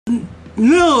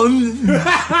No.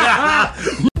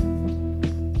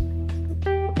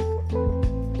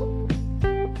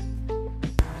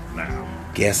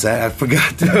 Guess I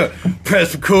forgot to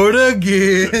press record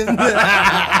again.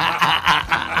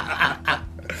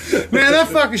 Man, that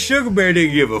fucking Sugar Bear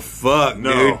didn't give a fuck,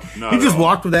 dude. He just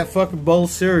walked with that fucking bowl of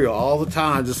cereal all the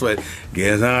time. Just like,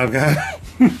 guess I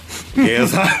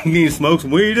need to smoke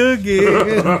some weed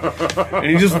again. And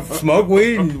he just smoked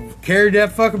weed and carried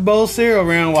that fucking bowl of cereal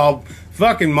around while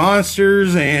fucking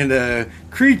monsters and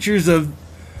creatures of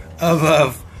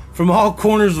from all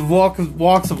corners of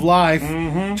walks of life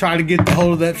try to get the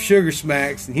hold of that Sugar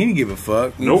Smacks, and he didn't give a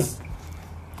fuck.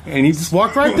 And he just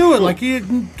walked right through it like he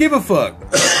didn't give a fuck.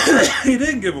 He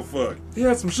didn't give a fuck. He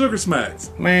had some Sugar Smacks.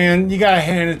 Man, you gotta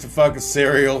hand it to fucking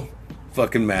cereal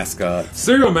fucking mascots.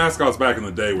 Cereal mascots back in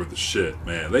the day were the shit,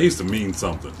 man. They used to mean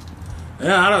something.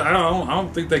 Yeah, I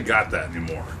don't think they got that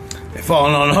anymore. They're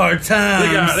falling on hard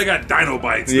times. They got Dino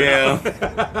Bites now.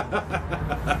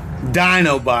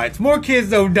 Dino Bites. More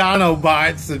kids know Dino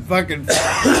Bites than fucking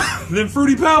than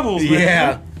Fruity Pebbles, man.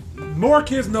 Yeah. More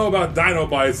kids know about Dino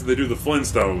Bites than they do the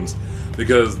Flintstones,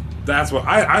 because that's what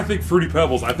I think. Fruity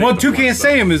Pebbles. I think. Well, Toucan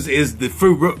Sam is the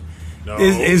fruit. No.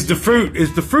 Is the Fruit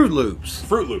Loops.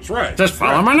 Fruit Loops, right? Just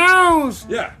follow my nose.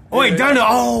 Yeah. Oh wait, Dino.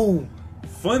 Oh.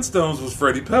 Flintstones was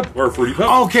Fruity Pebbles.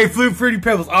 Okay, Fruity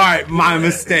Pebbles. All right, my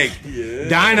mistake. Yeah.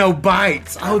 Dino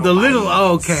Bites. Oh, the little.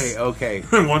 Oh, okay.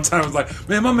 One time I was like,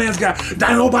 man, my man's got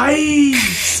Dino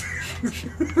Bites.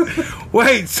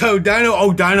 Wait, so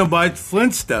Dino Bites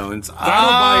Flintstones.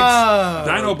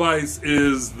 Dino Bites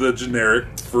is the generic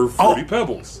for Fruity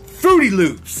Pebbles. Fruity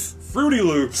Loops. Fruity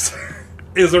Loops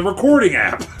is a recording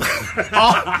app.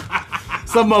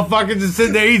 Some motherfucker just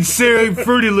sitting there eating cereal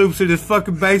Fruity Loops in his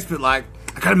fucking basement like,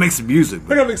 I gotta make some music.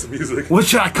 What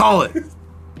should I call it?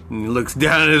 And he looks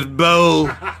down at his bowl.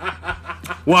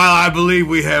 While I believe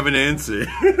we have an answer.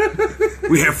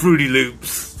 We have Fruity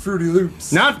Loops. Fruity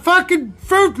Loops. Not fucking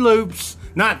Fruit Loops.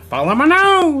 Not follow my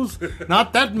nose.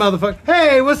 Not that motherfucker.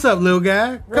 Hey, what's up, little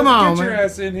guy? Come on, get man. Your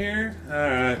ass in here.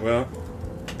 Alright, well.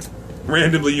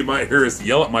 Randomly you might hear us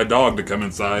yell at my dog to come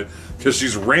inside because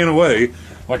she's ran away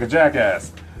like a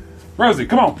jackass. Rosie,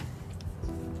 come on.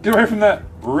 Get away from that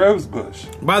rose bush.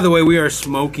 By the way, we are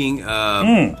smoking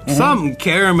something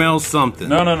caramel something.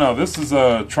 No. This is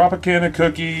a Tropicana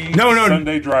cookie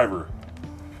Sunday driver.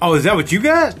 Oh, is that what you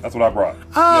got? That's what I brought.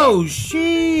 Oh,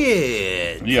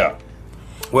 shit. Yeah.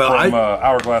 Well, from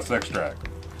Hourglass Extract.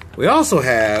 We also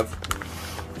have...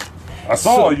 I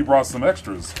saw you brought some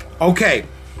extras. Okay.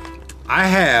 I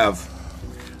have...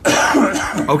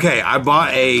 Okay, I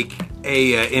bought a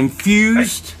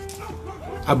infused...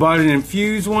 I bought an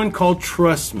infused one called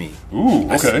Trust Me.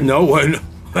 Ooh, okay. No one...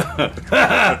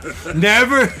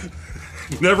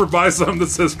 Never buy something that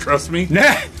says "Trust Me."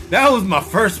 That was my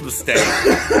first mistake.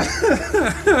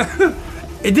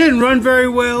 It didn't run very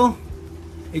well.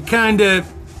 It kind of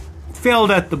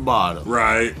failed at the bottom,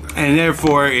 right? And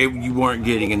therefore, you weren't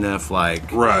getting enough. Right?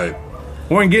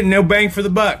 Weren't getting no bang for the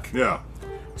buck. Yeah.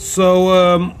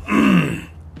 So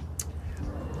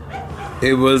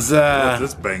it was.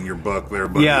 Just bang your buck there,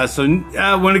 buddy. Yeah. So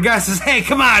when the guy says, "Hey,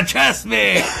 come on, trust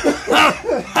me,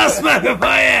 I'll smoke it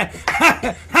for you.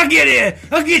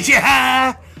 I'll get you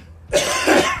high."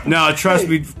 No, trust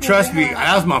me.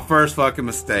 That was my first fucking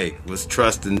mistake. Was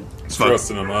trusting him,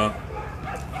 huh?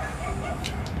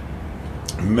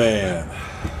 Man.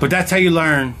 But that's how you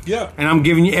learn. Yeah. And I'm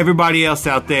giving you everybody else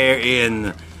out there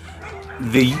in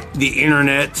the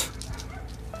internet.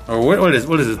 Or what is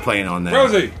this playing on there?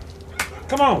 Rosie,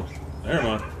 come on. Never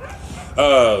mind.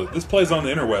 This plays on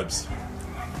the interwebs.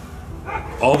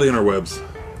 All the interwebs.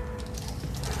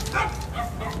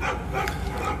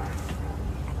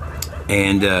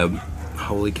 And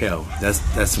holy cow, that's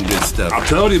some good stuff. I'm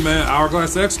telling you, man,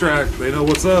 Hourglass Extract, they know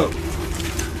what's up.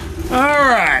 All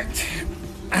right,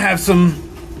 I have some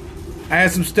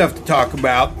stuff to talk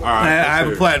about. All right, I have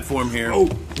a platform here. Oh,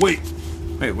 wait,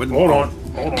 what? Hold on.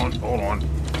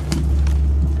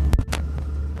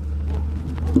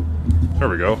 There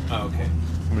we go. Oh, okay.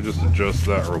 Let me just adjust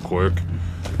that real quick.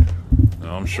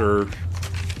 Now, I'm sure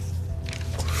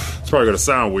it's probably going to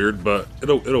sound weird, but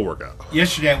it'll work out.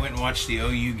 Yesterday I went and watched the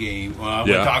OU game. Well, I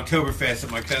went to Oktoberfest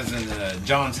at my cousin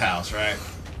John's house, right?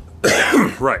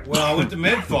 Right. Well, I went to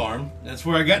Med Farm. That's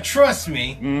where I got Trust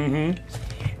Me. Mm-hmm.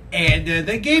 And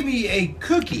they gave me a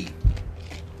cookie.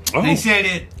 Oh. They said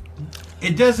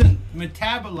it doesn't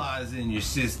metabolize in your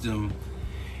system.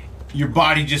 Your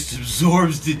body just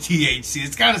absorbs the THC.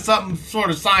 It's kind of something sort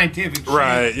of scientific shit.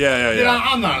 Right. Yeah.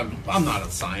 I'm not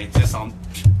a scientist.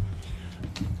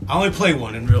 I only play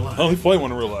one in real life. I only play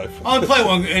one in real life. I only play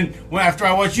one, and after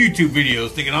I watch YouTube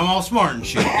videos, thinking I'm all smart and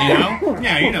shit, you know?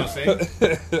 Yeah, you know, say.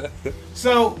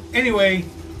 So anyway,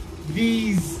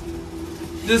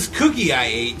 this cookie I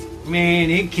ate, man,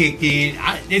 it kicked in.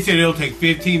 They said it'll take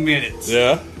 15 minutes.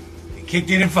 Yeah. It kicked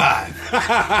in 5.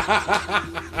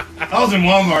 I was in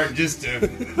Walmart just to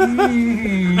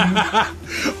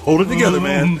hold it together,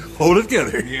 man. Hold it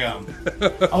together. Yeah.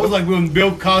 I was like when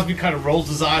Bill Cosby kind of rolls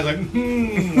his eyes, like,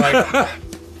 like,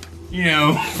 you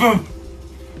know,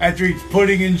 after he eats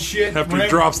pudding and shit. After he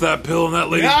drops that pill in that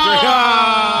lady's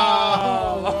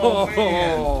oh,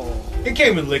 man. It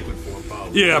came in liquid form,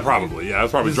 probably. Yeah, probably. Yeah, it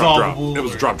was probably drop. It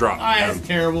was drop. That's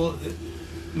terrible.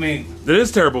 I mean, it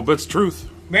is terrible, but it's truth.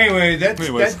 Anyway,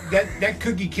 that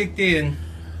cookie kicked in,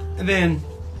 and then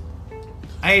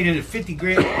I ate a 50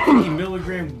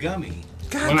 milligram gummy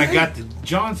when I got to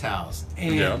John's house,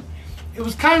 and it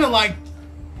was kind of like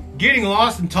getting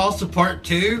lost in Tulsa Part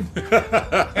 2.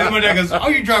 And my dad goes, "Oh,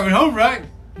 you're driving home, right?"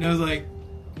 And I was like,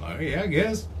 "Oh yeah, I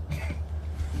guess."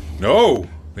 No,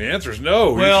 the answer is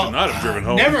no. Well, you should not have driven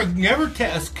home. Never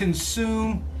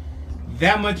consume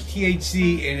that much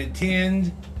THC and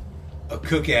attend a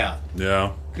cookout.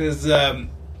 Yeah. Because I'm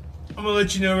going to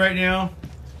let you know right now,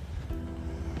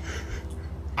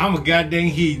 I'm a goddamn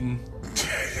heathen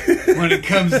when it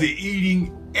comes to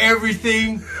eating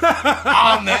everything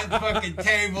on that fucking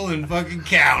table and fucking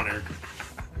counter.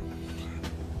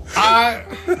 I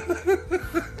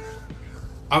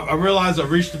realize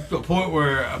I've reached a point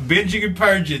where binging and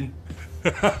purging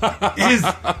is...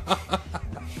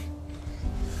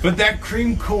 But that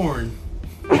cream corn...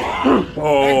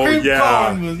 Oh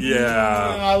yeah, was,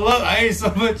 yeah. I ate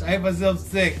so much. I ate myself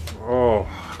sick. Oh,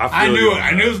 I knew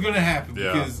it was going to happen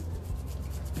because.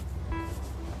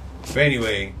 But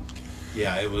anyway,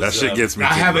 yeah, it was. That shit gets me.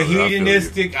 I have a brother.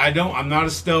 hedonistic. I'm not a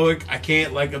stoic. I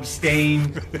can't like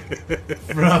abstain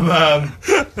from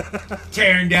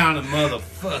tearing down a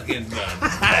motherfucking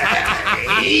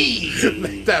buffet.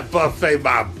 That buffet,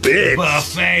 my bitch.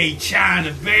 Buffet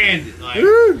China bandit, like.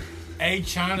 A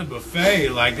China buffet,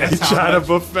 like that's how China much,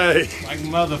 buffet, like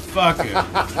motherfucker.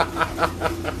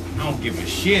 I don't give a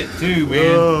shit, too,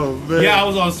 man. Oh man. Yeah, I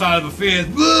was on the side of the fence.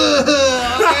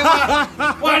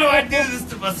 Why do I do this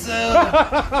to myself?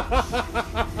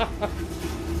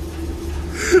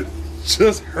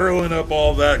 Just hurling up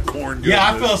all that corn. Yeah,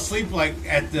 I fell asleep like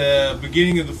at the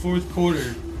beginning of the fourth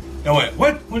quarter. I went,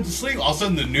 what? Went to sleep. All of a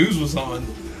sudden, the news was on.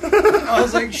 I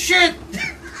was like, shit.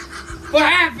 What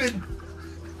happened?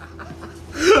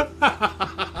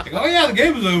 Like, oh yeah, the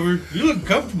game was over. You look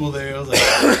comfortable there. I was like,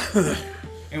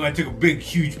 anyway, I took a big,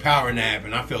 huge power nap,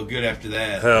 and I felt good after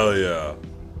that. Hell yeah.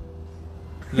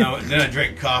 Then I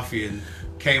drank coffee and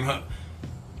came home,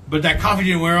 but that coffee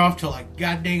didn't wear off till like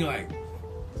goddamn like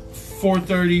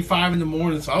 4:30, 5 in the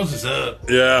morning. So I was just up.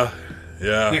 Yeah.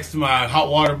 Next to my hot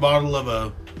water bottle of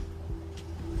a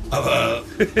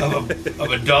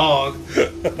dog.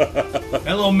 That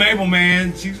little Mabel,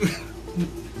 man, she.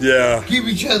 Yeah. Keep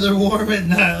each other warm at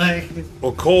night. Like.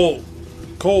 Well,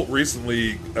 Colt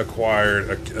recently acquired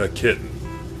a kitten.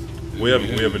 We have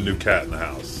a new cat in the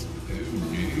house.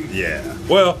 Yeah.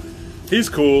 Well, he's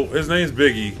cool. His name's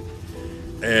Biggie,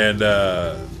 and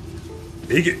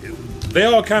they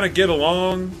all kind of get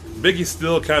along. Biggie's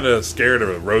still kind of scared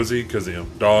of Rosie because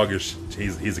dog is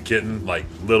he's a kitten, like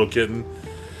little kitten,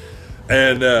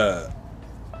 and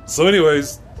so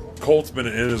anyways. Colt's been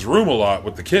in his room a lot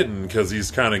with the kitten because he's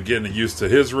kind of getting used to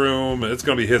his room. It's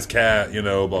going to be his cat,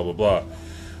 blah, blah, blah.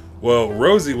 Well,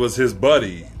 Rosie was his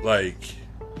buddy.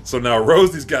 So now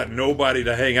Rosie's got nobody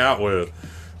to hang out with.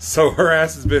 So her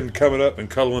ass has been coming up and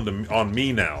cuddling on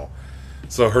me now.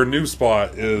 So her new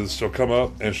spot is she'll come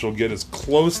up and she'll get as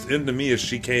close into me as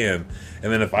she can.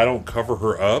 And then if I don't cover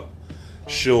her up,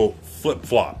 she'll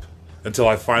flip-flop until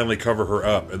I finally cover her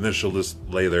up. And then she'll just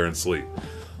lay there and sleep.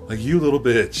 Like, you little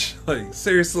bitch. Like,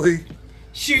 seriously?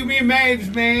 Shoot me, Mabes,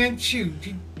 man. Shoot.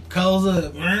 She calls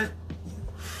up.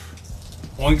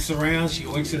 Oinks around. She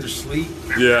oinks in her sleep.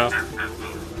 Yeah.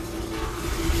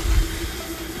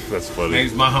 That's funny.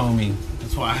 Mabes my homie.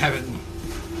 That's why I haven't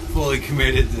fully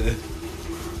committed to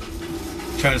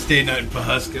trying to stay night in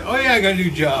Pawhuska. Oh, yeah, I got a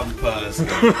new job in Pawhuska.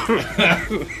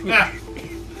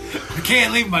 I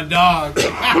can't leave my dog.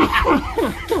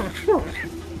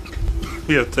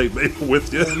 You have to take Mabel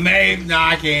with you. Mabe, no,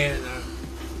 I can't.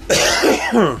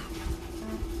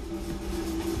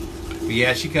 But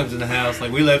yeah, she comes in the house.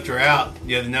 Like, we left her out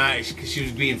the other night because she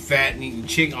was being fat and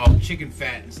eating all chicken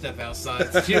fat and stuff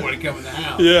outside. So she didn't want to come in the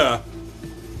house. Yeah.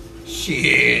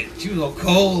 Shit. She was all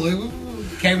cold.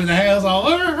 Came in the house all,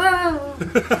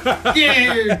 get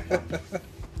here.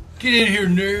 Get in here,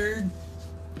 nerd.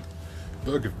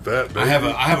 Look at that, baby.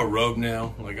 I have a robe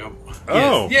now. Like I'm.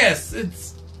 Oh. Yes,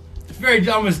 it's very.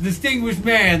 I'm a distinguished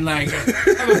man. Like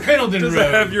I have a Pendleton Does robe.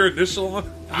 it have your initials on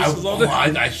it?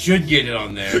 I should get it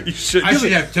on there. You should. I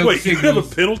should have token Wait, you signals.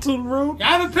 have a Pendleton robe? I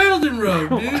have a Pendleton robe,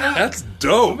 dude. That's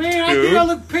dope, Man, I dude. think I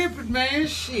look pimpin', man.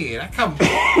 Shit, I come.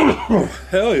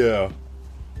 Hell yeah.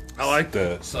 I like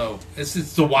that. So it's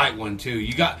the white one too.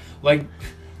 You got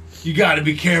to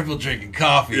be careful drinking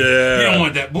coffee. Yeah. You don't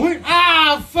want that boy.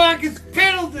 Ah, fuck! It's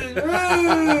Pendleton.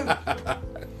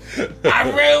 I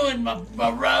ruined my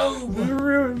robe. You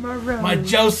ruined my robe. My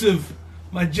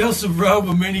Joseph robe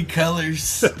of many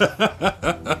colors.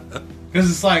 Because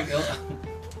it's like,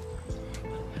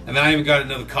 and then I even got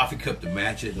another coffee cup to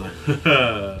match it. No.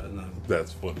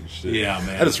 That's funny shit. Yeah,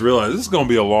 man. I just realized this is going to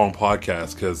be a long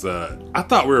podcast because I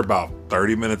thought we were about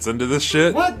 30 minutes into this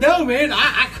shit. What? No, man.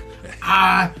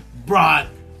 I brought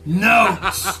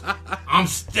notes. I'm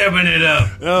stepping it up.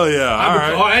 Hell yeah. All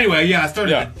right. Oh, anyway, yeah, I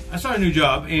started Yeah. a new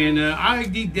job, and I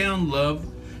deep down love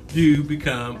to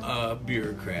become a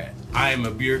bureaucrat. I am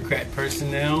a bureaucrat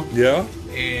person now, Yeah.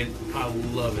 and I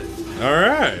love it. All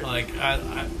right. Like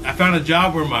I found a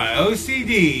job where my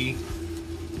OCD,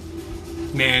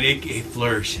 man, it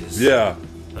flourishes. Yeah.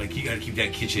 Like you got to keep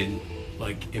that kitchen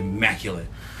like immaculate,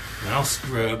 and I'll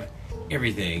scrub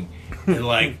everything, and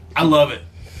like I love it.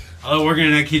 I love working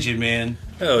in that kitchen, man.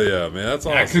 Hell yeah, man. That's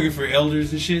I awesome. cook it for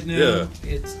elders and shit now. Yeah.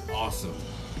 It's awesome.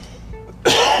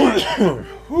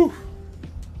 Whew.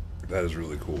 That is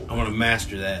really cool. I want to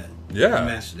master that. Yeah. I wanna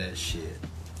master that shit.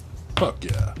 Fuck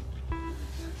yeah.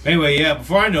 Anyway, yeah,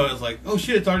 before I know it, it's like, oh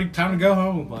shit, it's already time to go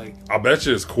home. Like, I bet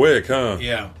you it's quick, huh?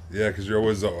 yeah. Yeah, because you're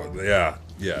always, yeah.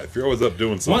 If you're always up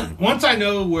doing something. Once I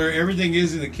know where everything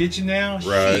is in the kitchen now,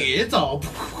 Right. shit, it's all.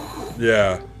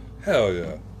 Yeah. Hell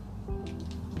yeah.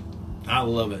 I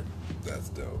love it. That's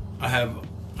dope. I have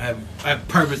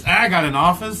purpose. I got an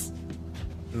office.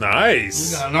 I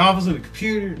Nice. got an office with a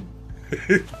computer.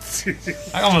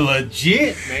 I'm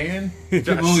legit, man. Took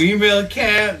my little email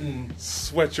account and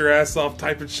Sweat your ass off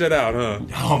typing shit out, huh?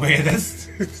 oh man, that's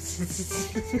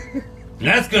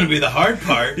gonna be the hard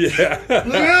part. Yeah. Like,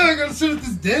 I gotta sit at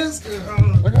this desk.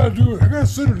 I gotta do it. I gotta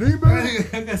send an email.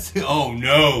 I gotta sit. Oh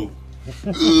no.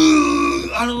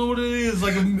 I don't know what it is.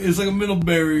 It's like a mental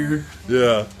barrier.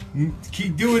 Yeah.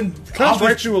 Keep doing. Can I just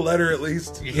write you a letter at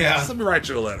least? Yeah. Let me write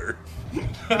you a letter.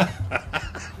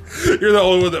 You're the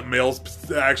only one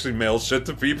that actually mails shit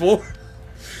to people.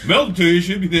 Mailed to you.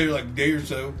 Should be there like a day or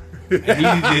so. I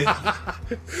needed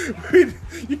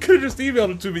it. You could have just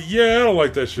emailed it to me. Yeah, I don't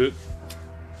like that shit.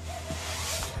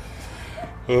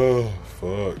 Oh,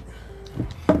 fuck.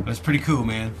 That's pretty cool,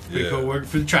 man. Pretty Yeah. cool working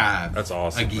for the tribe. That's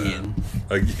awesome. Again.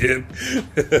 Man. Again.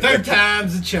 Third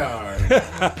time's a charm.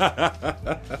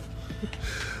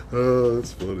 Oh,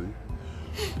 that's funny.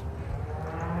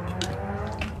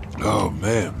 Oh,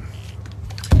 man.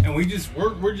 And we're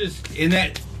just in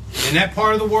that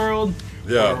part of the world.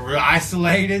 Yeah. Where we're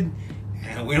isolated,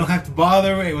 and we don't have to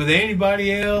bother with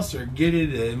anybody else or get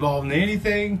it involved in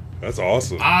anything. That's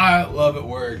awesome. I love it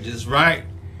where it's just right.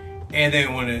 And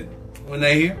then when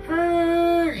they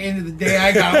hear end of the day,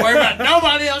 I gotta worry about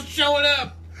nobody else showing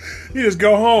up. You just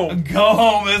go home. Go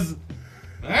home as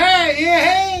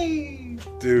hey.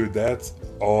 Dude, that's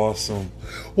awesome.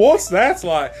 What's that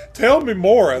like? Tell me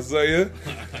more, Isaiah.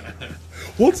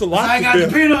 What's it like I got to to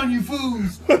be depend on you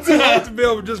fools. What's it like to be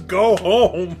able to just go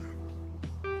home?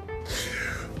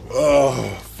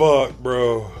 Oh, fuck,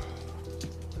 bro.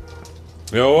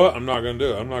 You know what? I'm not gonna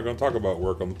do it. I'm not gonna talk about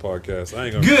work on the podcast. I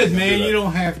ain't gonna. Good do man, that. you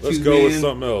don't have to. Let's go man. with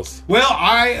something else.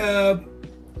 Well,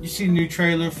 you see the new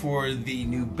trailer for the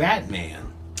new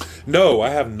Batman No, I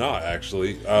have not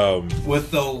actually. with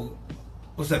the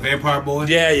what's that vampire boy?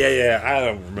 Yeah. I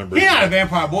don't remember. He's not a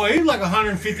vampire boy. He's like a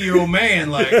 150-year-old man,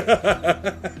 like, and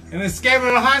then scamming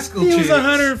at a high school. He was chicks. a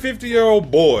 150-year-old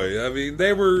boy. I mean,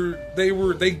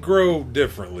 they grow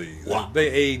differently. Wow. They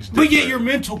age But different. yet your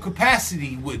mental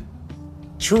capacity would.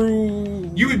 True.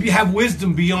 You would have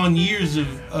wisdom beyond years of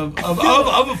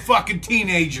a fucking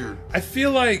teenager. I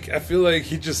feel like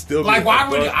he just still Like, be why a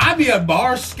would dumb- I be at a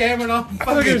bar scamming off? I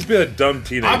feel like he just be a dumb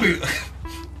teenager. I'd be.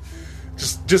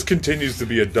 just continues to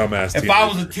be a dumbass. If teenager. I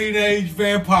was a teenage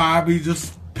vampire, I'd be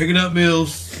just picking up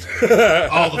mills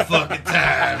all the fucking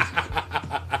time.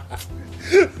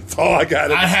 That's all I got.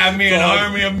 I'd have me an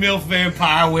army of MILF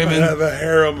vampire I women. have a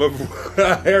harem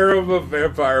of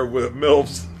vampire with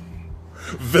milfs,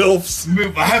 vilfs.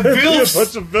 I have A MILFs.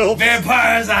 bunch of vilfs.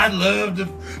 Vampires I'd love to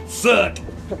suck.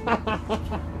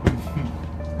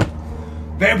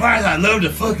 Vampires I'd love to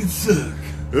fucking suck.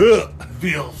 Ugh.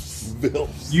 MILFs.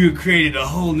 Vilfs. You created a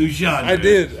whole new genre. I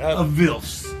did. Of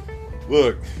Vilfs.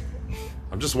 Look,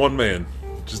 I'm just one man,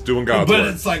 just doing God's But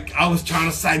work. it's like I was trying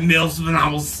to say MILFs, and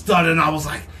I was stuttering. I was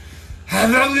like,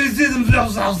 "Have I listened to them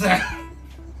MILFs out there?"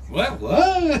 What?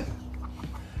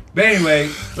 But anyway,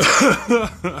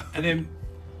 and then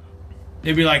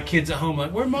they'd be like kids at home,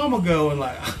 like, "Where'd Mama go?" And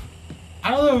like,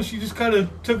 I don't know. She just kind of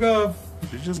took off,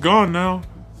 She's just gone now.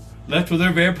 left with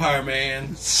her vampire man,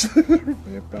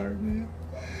 Vampire man.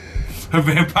 her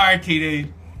vampire teenage.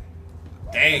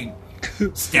 Dang,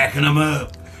 stacking them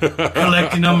up.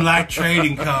 Collecting them like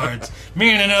trading cards.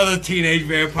 Me and another teenage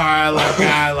vampire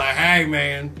guy, like, hey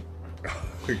man,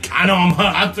 I know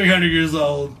I'm 300 years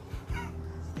old.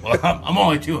 Well, I'm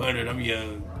only 200. I'm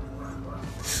young.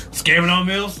 Scamming on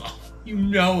MILFs? Oh, you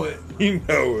know it. You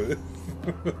know it.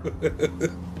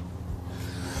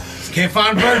 Can't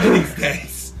find a virgin these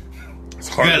days. It's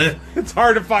hard. It's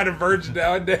hard to find a virgin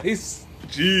nowadays.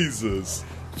 Jesus.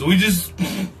 So we just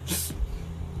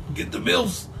get the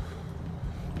MILFs.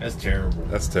 That's terrible.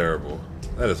 That's terrible.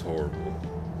 That is horrible.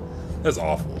 That's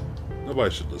awful.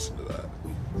 Nobody should listen to that.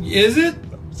 Is it?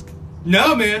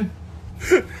 No, man.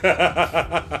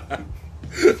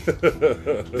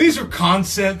 These are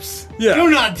concepts. Yeah. Do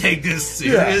not take this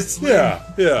seriously.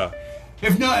 Yeah.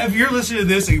 If you're listening to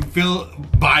this and you feel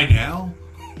by now,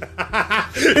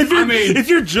 if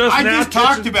you're just I now just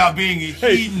talked about being a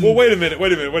Hey, heathen. well, wait a minute.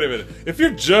 If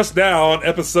you're just now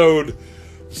on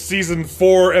season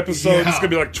 4 episode, Yeah. it's gonna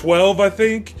be like 12, I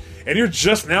think, and you're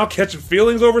just now catching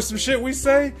feelings over some shit we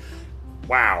say.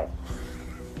 Wow.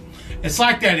 It's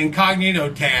like that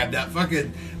incognito tab.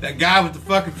 That guy with the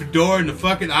fucking fedora and the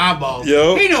fucking eyeballs.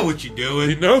 Yo. He know what you're He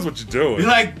doing. knows what you're doing. He's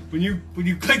like when you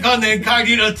click on the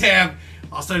incognito tab,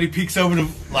 all of a sudden he peeks over to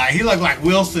he looked like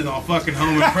Wilson on fucking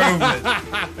Home Improvement.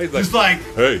 He's Just like,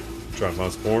 hey, trying to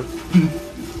find some porn?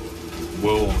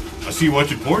 well, I see you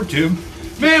watching porn, Tim.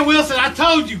 Man, Wilson, I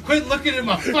told you, quit looking at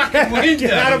my fucking windows.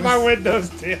 Get out of my windows,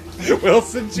 Tim.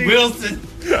 Wilson, Wilson.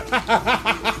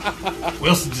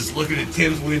 Wilson just looking at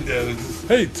Tim's windows.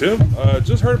 Hey, Tim,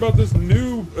 just heard about this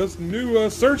new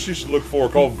search you should look for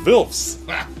called Vilfs.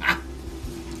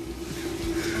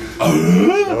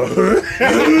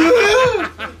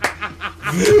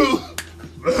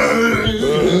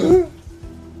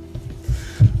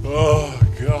 Oh,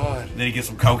 God. Then he gets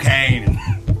some cocaine and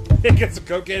He gets some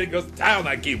cocaine and goes to town on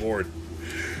that keyboard.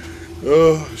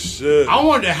 Oh, shit. I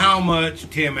wonder how much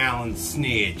Tim Allen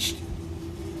snitched.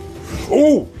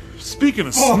 Oh, speaking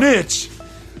of snitch,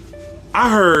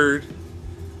 I heard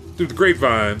through the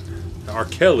grapevine that R.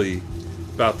 Kelly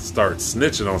about to start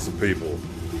snitching on some people.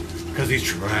 Because he's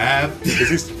trapped. Because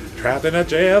he's trapped in a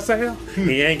jail cell.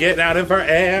 He ain't getting out in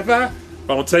forever.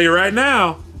 But I'm going to tell you right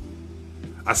now,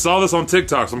 I saw this on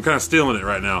TikTok, so I'm kind of stealing it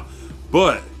right now.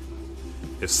 But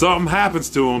if something happens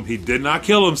to him, he did not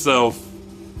kill himself.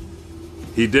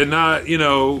 He did not,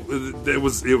 it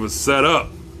was set up.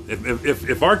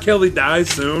 If R. Kelly dies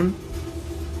soon,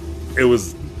 it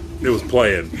was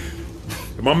playing.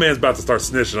 My man's about to start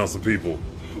snitching on some people.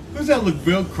 Who's that,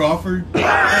 Bill Crawford?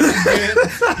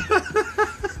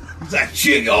 It's like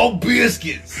chicken old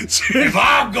biscuits. If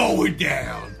I'm going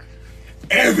down,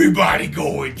 everybody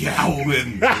going down with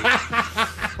me.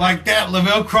 Like that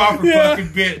Lavelle Crawford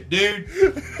fucking bit, dude.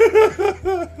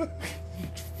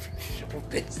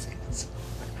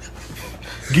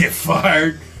 Get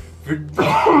fired.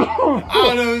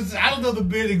 I don't know the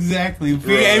bit exactly. If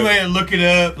anybody look it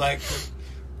up, like if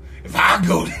I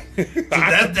go,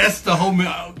 that's the whole.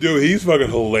 Dude, he's fucking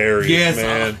hilarious, Yes,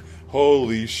 man.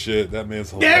 Holy shit, that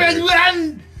man's hilarious. We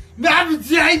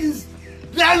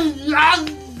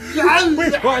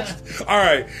watched. All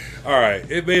right.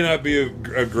 It may not be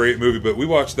a great movie, but we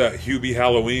watched that Hubie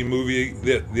Halloween movie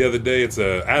the other day. It's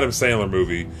a Adam Sandler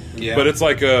movie, but it's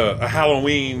like a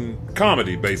Halloween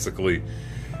comedy, basically.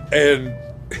 And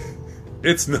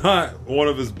it's not one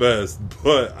of his best,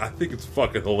 but I think it's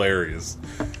fucking hilarious.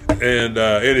 And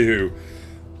anywho,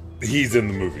 he's in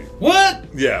the movie. What?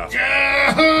 Yeah.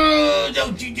 Oh,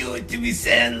 don't you do it to me,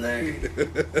 Sandler.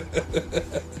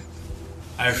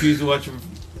 I refuse to watch.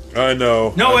 I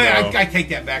know. No way, I know. I take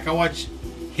that back. I watched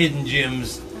Hidden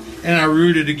Gems, and I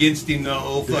rooted against him the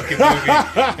whole fucking movie. And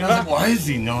I was like, why is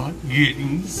he not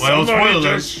getting... Well, Somebody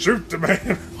spoiler. just shoot the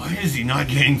man. Why is he not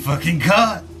getting fucking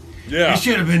caught? Yeah. He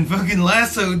should have been fucking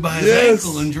lassoed by his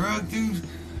ankle and drugged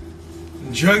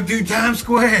through Times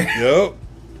Square. Yep.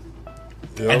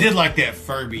 I did like that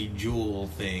Furby Jewel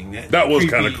thing. That was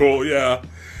creepy- kind of cool. Yeah.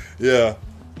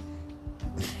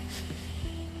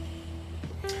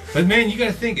 But man, you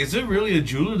gotta think, is there really a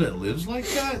jeweler that lives like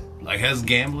that? Like has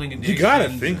gambling addiction? You gotta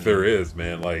think there is,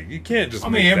 man. Like you can't just. I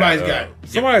mean, everybody's got.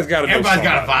 Somebody's got to. Everybody's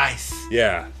got a vice.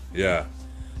 Yeah, yeah.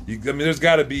 I mean, there's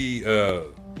got to be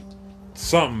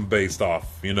something based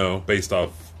off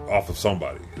of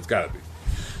somebody. It's got to be.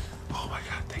 Oh my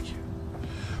God! Thank you.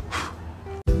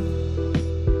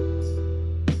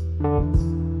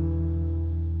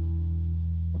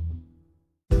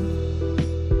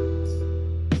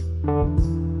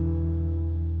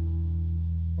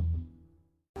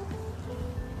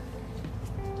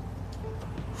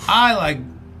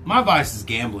 My vice is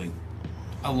gambling.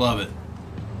 I love it.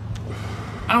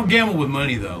 I don't gamble with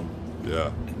money though.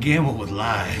 Yeah. I gamble with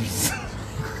lives.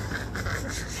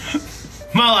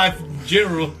 My life in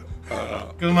general.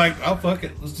 Because I'm like, oh fuck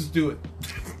it, let's just do it.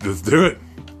 Let's do it.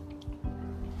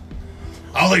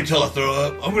 I'll wait till I throw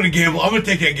up. I'm gonna gamble. I'm gonna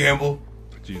take that gamble.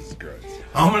 Jesus Christ.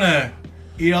 I'm gonna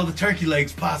eat all the turkey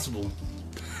legs possible.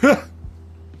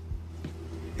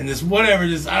 And this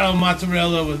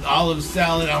mozzarella with olive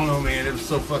salad. I don't know, man. It was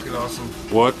so fucking awesome.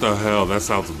 What the hell? That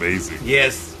sounds amazing.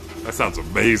 Yes. That sounds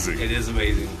amazing. It is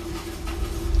amazing.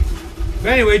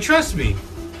 But anyway, trust me.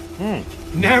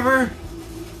 Never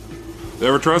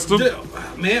trust them?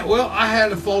 Man, well, I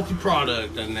had a faulty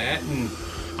product on that. And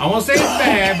I won't say it's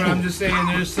bad, but I'm just saying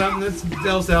there's something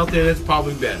else out there that's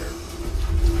probably better.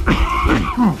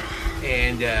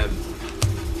 And,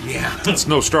 yeah. It's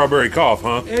no strawberry cough,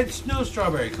 huh? It's no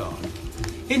strawberry cough.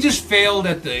 It just failed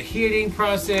at the heating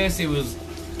process. Was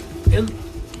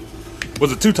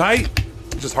it too tight?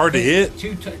 Just hard to hit?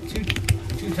 Too tight.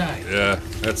 Yeah,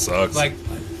 that sucks. Like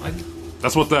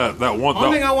that's what that one.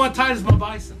 Only thing I want tight is my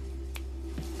bison.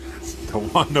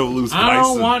 Don't want no loose bison. I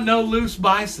don't want no loose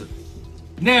bison.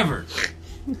 Never.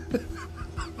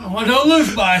 I want no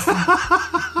loose bison.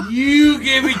 You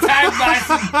give me tight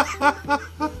bison.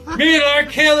 Me and R.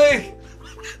 Kelly.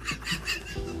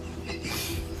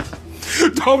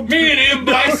 Me and him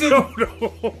bison.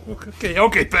 No.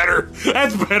 Okay, better.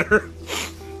 That's better.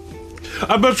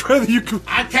 I'd much rather you could.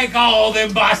 I take all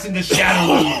them bison to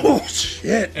Shadowwood. Oh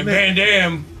shit! And Van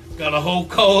Damme got a whole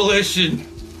coalition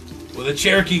with a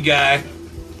Cherokee guy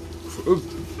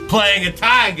playing a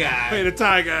Thai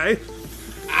guy.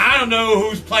 I don't know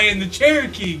who's playing the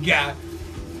Cherokee guy,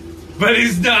 but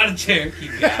he's not a Cherokee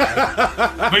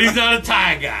guy. But he's not a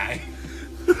Thai guy.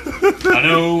 I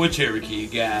know a Cherokee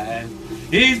guy.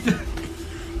 This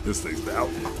thing's out.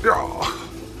 Oh,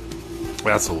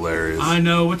 that's hilarious. I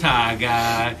know a Thai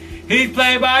guy. He's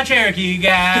played by a Cherokee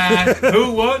guy.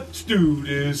 Who wants to do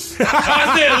this?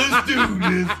 I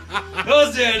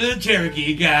said the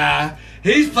Cherokee guy.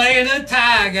 He's playing a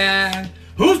Thai guy.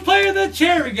 Who's playing the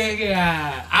Cherokee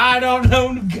guy? I don't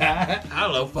know the guy. I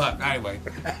don't know. Fuck. Anyway,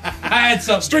 I had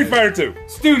something. Street Fighter 2.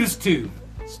 Students 2.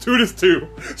 Students 2.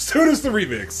 Students the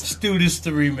remix. Students the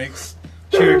remix.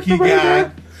 Cherokee guy.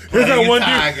 Here's that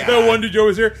one dude you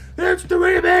always hear. It's the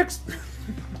remix.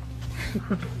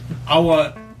 I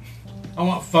want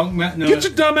Funk Man. No, get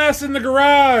your dumb ass in the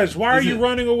garage. Why are you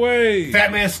running away?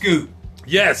 Fat Man Scoot.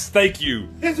 Yes, thank you.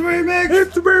 It's the remix.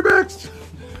 It's the remix.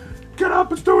 Get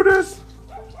up and do this.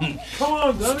 Come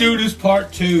on, Students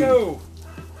Part 2. Go.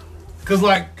 Cause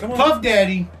like Puff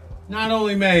Daddy not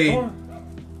only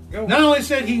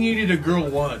said he needed a girl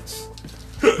once,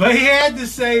 but he had to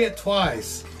say it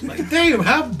twice. Like, damn,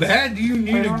 how bad do you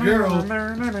need a girl?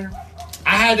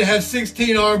 I had to have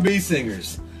 16 R&B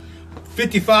singers,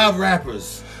 55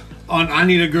 rappers on I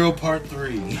Need a Girl Part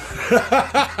 3.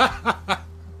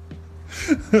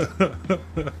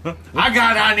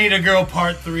 I Need a Girl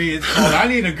Part 3. It's called I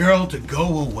Need a Girl to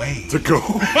Go Away.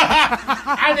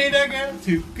 I need a girl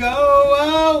to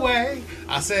go away.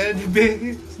 I said,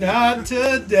 bitch, not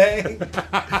today.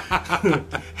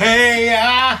 Hey.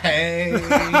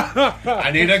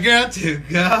 I need a girl to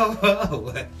go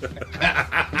away.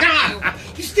 God,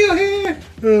 you still here?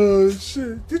 Oh,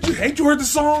 shit. Did you hate you heard the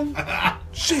song?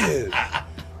 Shit.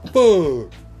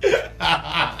 Fuck.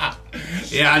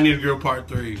 Yeah, I Need a Girl Part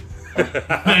 3.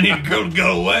 I need a girl to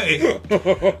go away.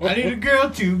 I need a girl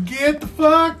to get the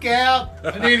fuck out.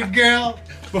 I need a girl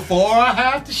before I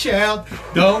have to shout.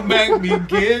 Don't make me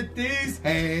get these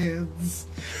hands.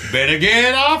 Better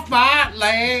get off my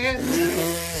land.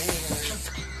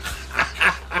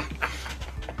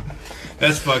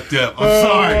 That's fucked up. I'm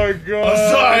sorry. Oh my God. I'm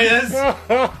sorry.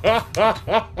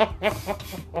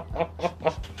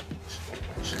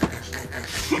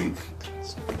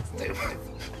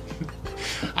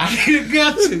 I need a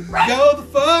girl to go the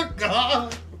fuck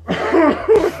off.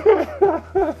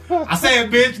 I say,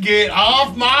 bitch, get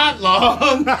off my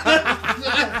lawn.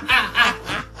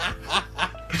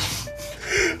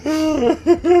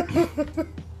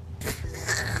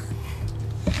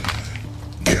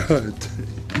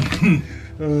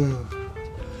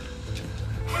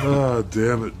 Oh,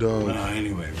 damn it, dog.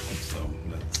 Anyway, so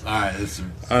all right.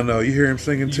 I know. You hear him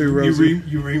singing too, Rosie?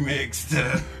 You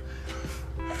remixed.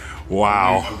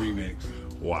 Wow. Remix.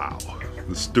 Wow.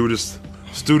 The Studis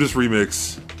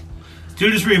remix.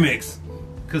 Studis remix.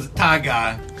 Because the Thai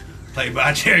guy, played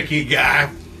by a Cherokee guy.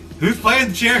 Who's playing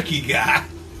the Cherokee guy?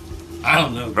 I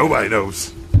don't know. Nobody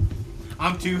knows.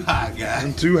 I'm too high, guy.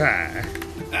 I'm too high.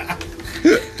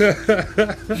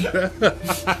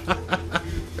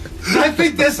 I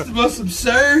think that's the most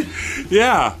absurd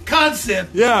Yeah.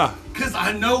 concept. Yeah. Because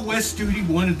I know Wes Studi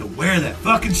wanted to wear that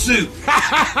fucking suit.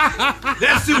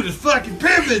 That suit is fucking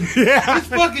pimping. Yeah. It's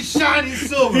fucking shiny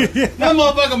silver. That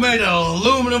motherfucker made of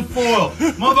aluminum foil.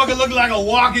 Motherfucker looked like a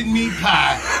walking meat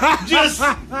pie. Just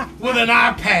with an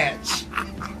eye patch.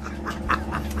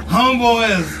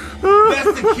 Homeboy is.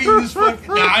 That's the cutest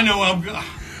fucking. Now, I know I'm good.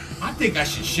 I think I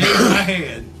should shave my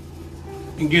head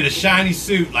and get a shiny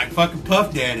suit like fucking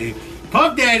Puff Daddy.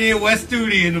 Puff Daddy and Wes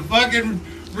Studi and the fucking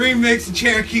remix of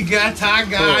Cherokee guy, Thai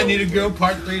guy. I need to go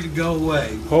part 3 to go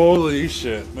away. Holy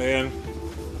shit, man.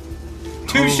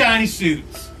 2 shiny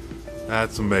suits.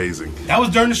 That's amazing. That was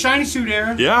during the shiny suit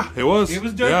era. Yeah, it was. It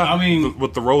was during. Yeah. I mean,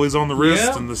 With the rollies on the wrist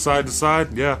Yeah. and the side to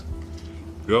side. Yeah.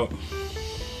 Yeah.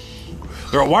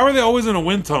 Why were they always in a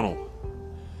wind tunnel?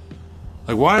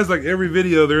 Like, why is like every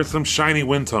video there's some shiny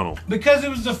wind tunnel? because it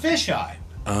was the fisheye.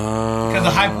 Because Because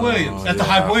of Hype Williams. That's the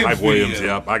Hype Williams. Hype Williams,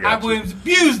 video. yep, I got Hype you. Williams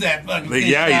abused that fucking fisheye.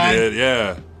 Yeah, he did.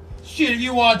 Yeah. Shit, if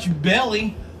you watch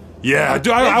Belly, Yeah, dude,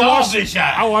 It's I all watched.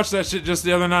 fisheye. I watched that shit just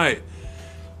the other night.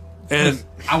 And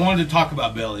I wanted to talk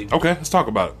about Belly okay, let's talk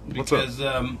about it. What's up, because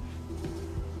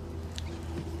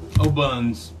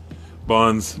Buns.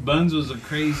 Buns? Buns was a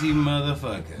crazy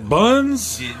motherfucker.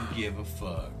 Buns? Didn't give a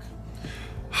fuck.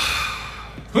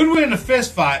 Who'd win a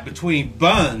fist fight between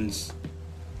Buns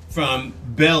from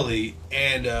Belly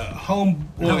and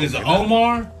is it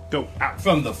Omar Go out.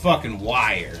 from the fucking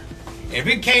Wire? If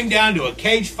it came down to a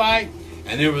cage fight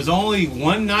and there was only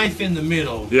one knife in the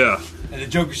middle, Yeah. and the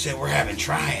Joker said we're having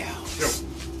tryouts,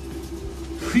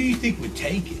 who do you think would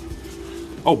take it?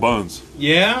 Oh, Buns.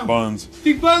 Yeah, Buns.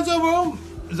 think Buns over Omar?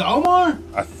 Is it Omar?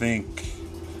 I think.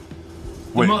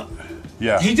 Wait. Mo-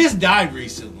 Yeah. He just died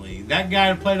recently. That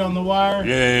guy that played on The Wire.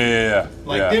 Yeah.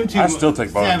 Like yeah. them two I still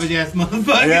take Buns. savage ass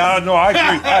motherfuckers. Yeah, no, I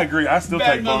agree. I agree. I still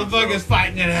Bad take Buns. motherfuckers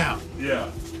fighting it out. Yeah.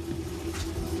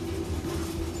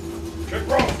 Kick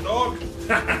cross, dog.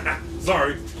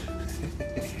 Sorry.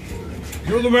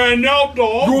 You're the man now,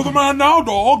 dog. You're the man now,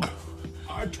 dog.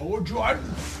 I told you I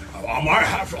might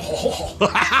have to.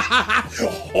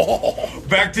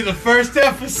 Back to the first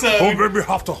episode. Oh, baby,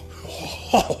 have to.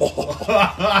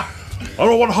 I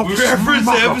don't want to have to. Reference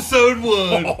smack her. episode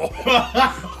 1.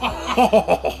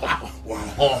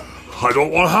 I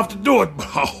don't want to have to do it, but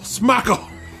I'll smack her.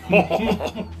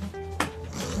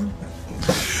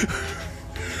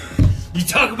 You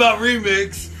talk about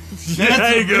remix. That's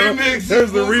There you a go. remix.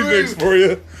 There's the remix for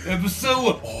you.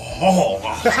 Episode 1.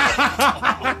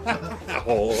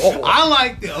 I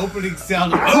like the opening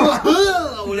sound of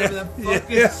whatever that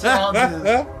fucking sound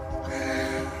is.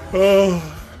 Oh,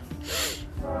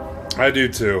 I do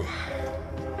too.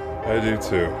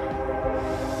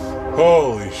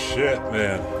 Holy shit,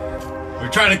 man. We're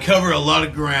trying to cover a lot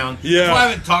of ground. Yeah. That's why I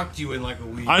haven't talked to you in like a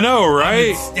week. I know, I've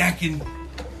right? been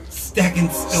stacking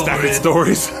stories. Stacking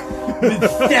stories. Been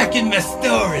stacking my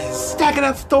stories. Stacking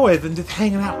up stories and just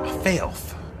hanging out my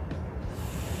filth.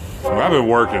 I've been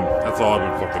working. That's all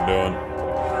I've been fucking doing.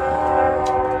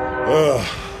 Ugh.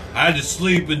 I had to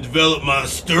sleep and develop my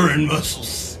stirring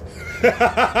muscles.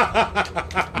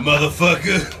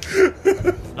 Motherfucker.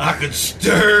 I could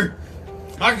stir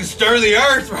the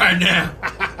earth right now.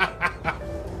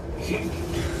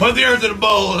 Put the earth in a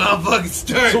bowl and I'll fucking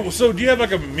stir it. So do you have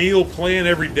like a meal plan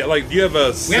every day? Like, do you have a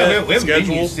We set have a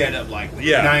schedule? menu set up like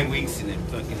Yeah. 9 weeks in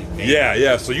fucking advance.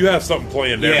 Yeah. So you have something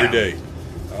planned every Yeah. day.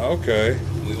 Okay.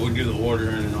 We do the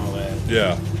ordering and all that.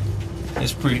 Yeah.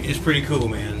 It's pretty cool,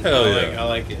 man. Hell I yeah. I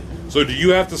like it. So do you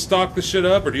have to stock the shit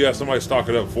up, or do you have somebody stock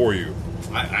it up for you?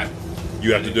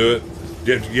 You have to do it.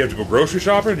 Do you have to go grocery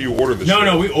shopping, or do you order the shit?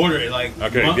 No, we order it like.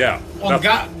 Okay, yeah. Well,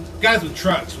 That's- guys with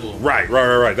trucks will. Right.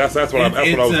 That's what I was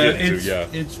getting to. Yeah.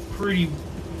 It's pretty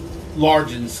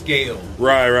large in scale.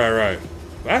 Right.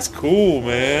 That's cool,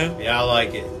 man. Yeah, I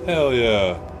like it. Hell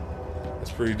yeah.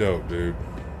 That's pretty dope, dude.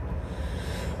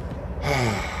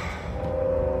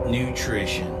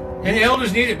 Nutrition. And the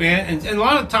elders need it, man. And a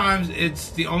lot of times, it's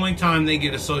the only time they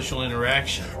get a social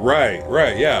interaction. Right.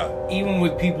 Yeah. Even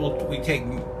with people, we get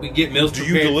meals. Do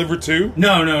you prepared. deliver too?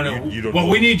 No. You don't Well, deliver.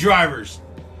 we need drivers.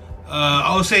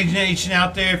 Osage Nation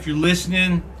out there, if you're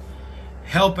listening,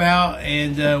 help out,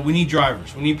 and we need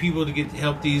drivers. We need people to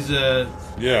help these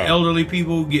elderly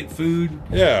people get food,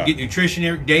 get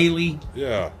nutrition daily.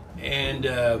 Yeah. And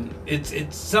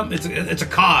it's something. It's a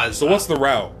cause. So what's the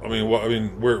route? I mean,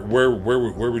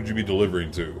 where would you be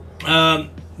delivering to?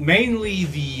 Mainly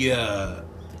the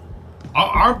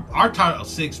our Title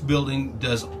VI building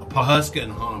does Pawhuska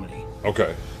and Hominy.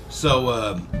 Okay.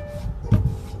 So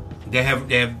they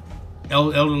have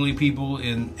elderly people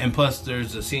and plus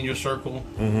there's a senior circle,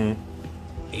 and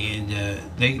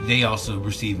they also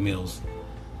receive meals.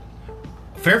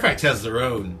 Fairfax has their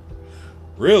own.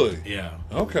 Really? Yeah.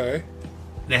 Okay.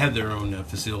 They have their own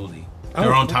facility,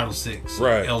 their own Title VI,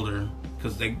 right? Elder,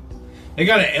 because they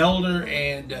got an elder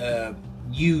and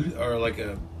youth, or like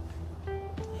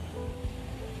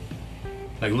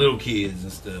little kids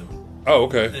and stuff. Oh,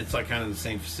 okay. It's like kind of the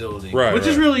same facility, right? Which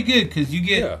is really good because you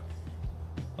get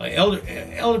like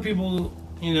elder people.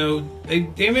 You know,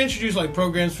 they've introduced like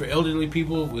programs for elderly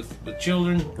people with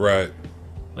children, right?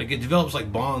 Like it develops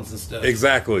like bonds and stuff.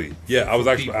 Exactly. Yeah,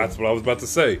 that's what I was about to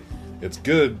say. It's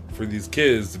good for these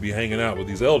kids to be hanging out with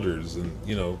these elders, and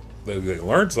you know they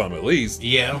learn something at least.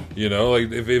 Yeah. You know,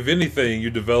 like if anything, you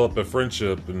develop a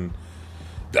friendship. And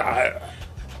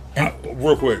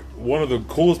real quick, one of the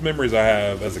coolest memories I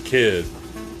have as a kid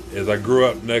is I grew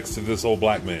up next to this old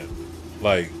black man.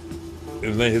 Like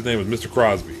his name was Mr.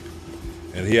 Crosby,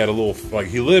 and he had a little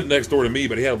he lived next door to me,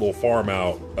 but he had a little farm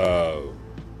out.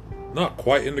 Not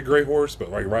quite into Gray Horse, but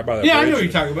like right by that. Yeah, bridge. I know what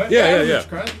you're talking about.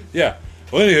 Yeah.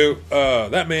 Well,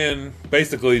 anywho, that man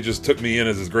basically just took me in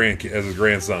as his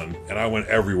grandson, and I went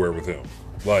everywhere with him.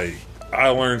 Like I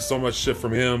learned so much shit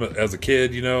from him as a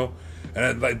kid, you know,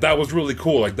 and like that was really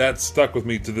cool. Like that stuck with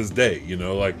me to this day, you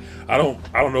know. Like I don't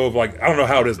know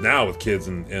how it is now with kids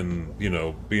and you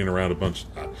know being around a bunch.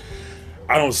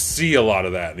 I don't see a lot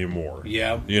of that anymore.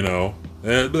 Yeah, you know.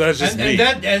 But that's just me.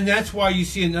 And that's why you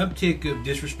see an uptick of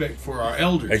disrespect for our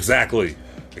elders. Exactly.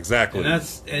 And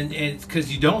that's and it's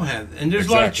because you don't have, and there's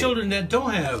a lot of children that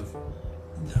don't have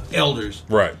elders,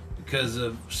 right? Because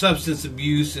of substance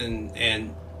abuse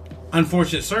and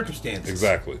unfortunate circumstances.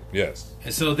 Exactly. Yes.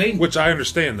 And so which I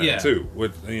understand that too.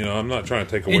 Which you know, I'm not trying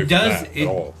to take away from that at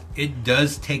all. It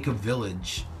does take a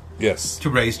village. Yes. To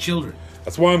raise children.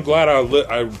 That's why I'm glad I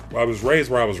was raised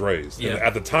where I was raised. Yeah.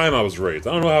 At the time I was raised.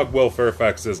 I don't know how well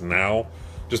Fairfax is now,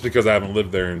 just because I haven't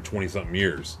lived there in 20-something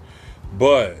years.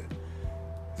 But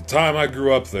the time I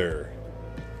grew up there,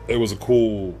 it was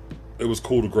cool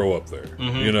to grow up there.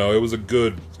 Mm-hmm. You know, it was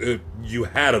you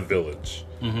had a village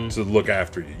to look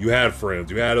after you. You had friends.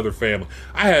 You had other family.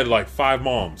 I had like 5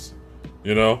 moms.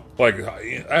 You know, like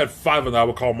I had 5 and I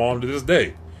would call mom to this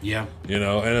day. Yeah. You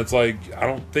know, and it's like I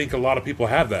don't think a lot of people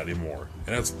have that anymore.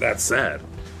 And that's sad.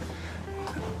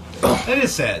 That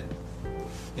is sad.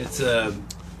 It's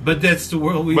but that's the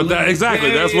world we live in.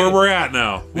 Exactly, that's where we're at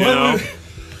now. You know?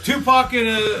 Tupac and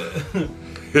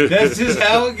that's just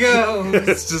how it goes.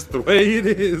 It's just the way it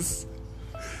is.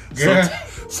 Girl.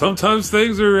 Sometimes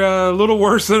things are a little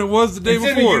worse than it was the day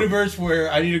before. It's in a universe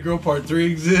where I Need a Girl Part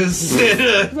 3 exists.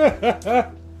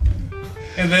 And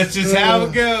that's just how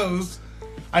it goes.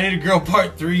 I Need a Girl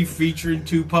Part 3 featuring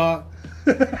Tupac.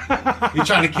 You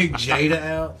trying to kick Jada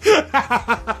out?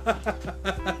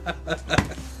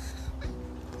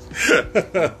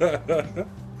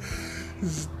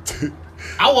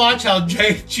 I watch how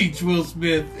Jada cheats Will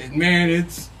Smith, and man,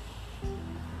 it's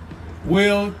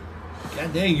Will.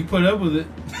 God dang, you put up with it.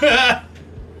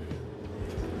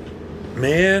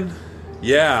 Man,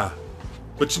 yeah.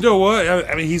 But you know what?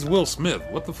 I mean, he's Will Smith.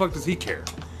 What the fuck does he care?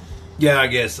 Yeah, I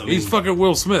guess. He's fucking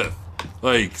Will Smith.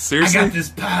 Like, seriously? I got this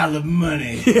pile of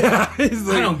money. Yeah. He's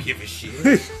like, I don't give a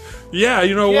shit. Yeah,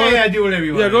 you know what? Yeah, do whatever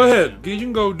you want. Yeah, go ahead. You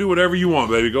can go do whatever you want,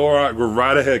 baby. Go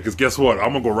right ahead. Because guess what?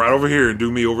 I'm going to go right over here and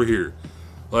do me over here.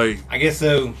 Like, I guess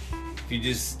so. If you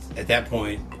just, at that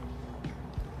point.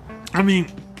 I mean,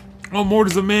 what more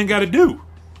does a man got to do?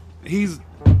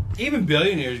 Even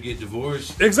billionaires get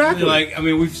divorced. Exactly. Like, I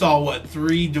mean, we saw,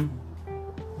 3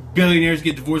 billionaires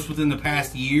get divorced within the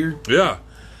past year? Yeah.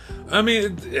 I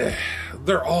mean,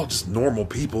 they're all just normal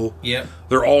people. Yeah.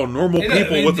 They're all normal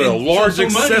people with a large,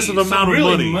 excessive amount of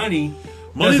money.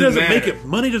 Money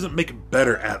doesn't make it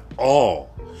better at all.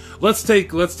 Let's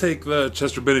take the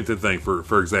Chester Bennington thing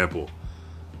for example.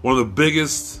 One of the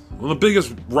biggest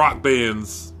rock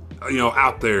bands,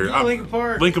 out there. Yeah, Linkin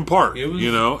Park. Linkin Park,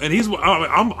 and he's.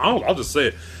 I'll just say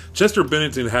it. Chester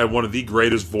Bennington had one of the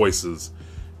greatest voices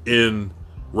in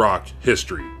rock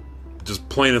history. Just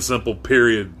plain and simple.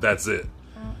 Period. That's it.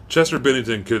 Chester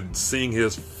Bennington could sing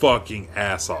his fucking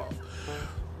ass off.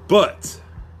 But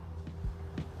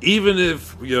even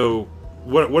if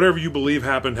whatever you believe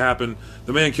happened.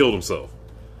 The man killed himself.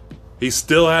 He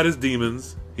still had his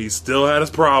demons. He still had his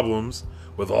problems.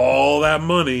 With all that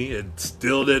money, it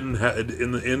still didn't.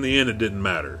 In the end, it didn't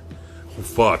matter. Oh,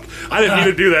 fuck! I didn't mean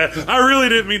to do that. I really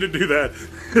didn't mean to do that.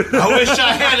 I wish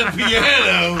I had a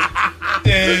piano.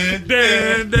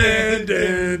 Dun,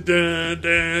 dun, dun,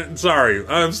 dun. Sorry,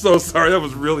 I'm so sorry. That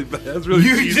was really bad. That was really.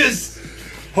 You cheesy. just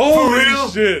Holy for real?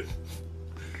 shit!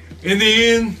 In the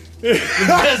end, it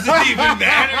doesn't even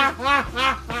matter.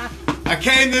 I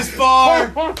came this far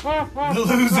to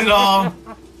lose it all.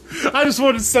 I just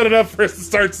wanted to set it up for us to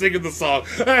start singing the song.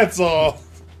 That's all.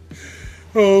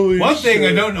 Holy One shit. thing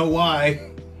I don't know why.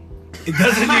 It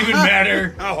doesn't even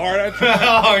matter How hard I tried.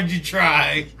 how hard you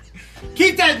try.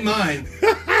 Keep that in mind.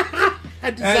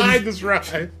 I designed this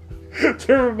ride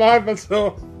to remind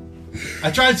myself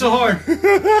I tried so hard.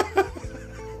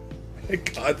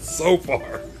 it got so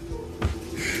far.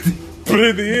 But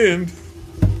in the end,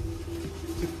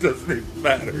 it doesn't even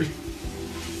matter.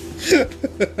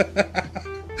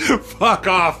 Fuck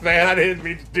off, man. I didn't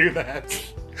mean to do that.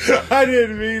 I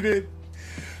didn't mean it.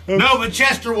 No, but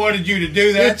Chester wanted you to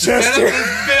do that. To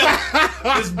set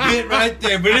up this bit right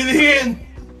there. But in the end,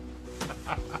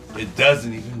 it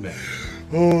doesn't even matter.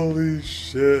 Holy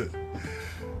shit.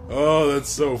 Oh, that's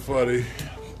so funny.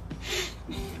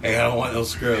 Hey, I don't want no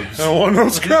scrubs. I don't want no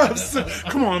scrubs.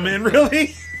 Come on, man.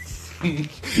 Really?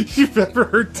 You've ever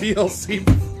heard TLC?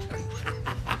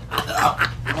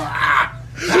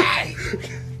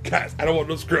 Guys, I don't want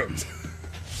no scrubs.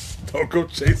 Don't go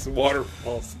chasing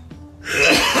waterfalls.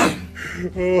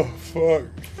 Oh, fuck.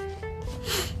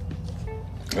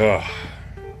 Ugh.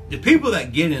 The people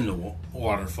that get into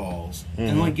waterfalls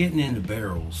and like getting into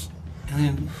barrels and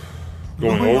then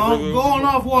Going over them? going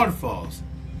off waterfalls.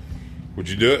 Would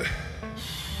you do it?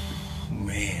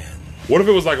 Man. What if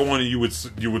it was like a one you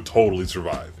would totally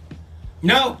survive?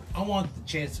 No, I want the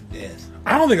chance of death.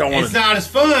 I don't think I want It's to. not as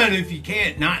fun if you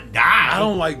can't not die. I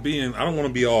don't want to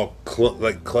be all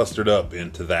clustered up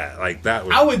into that. Like that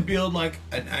would. I would build like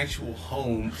an actual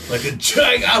home, like a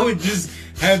giant. I would just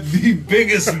have the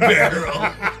biggest barrel,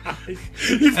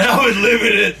 and I would live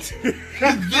in it.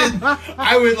 And then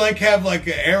I would like have like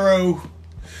an arrow,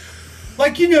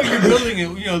 like you're building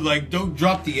it. Like don't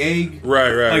drop the egg.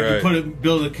 Right, Like right. you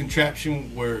build a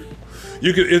contraption where.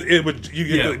 You could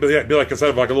be like instead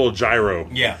of like a little gyro.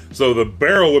 Yeah. So the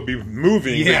barrel would be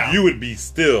moving, Yeah. but you would be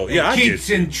still. It I keeps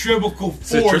get you. centrifugal force.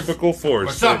 Centrifugal force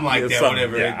or something like that.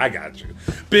 Whatever. Yeah, I got you.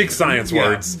 Big science Yeah,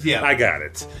 words. yeah. I got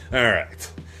it. All right.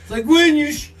 It's like when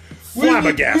you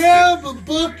Flabbergasted. grab a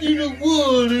bucket of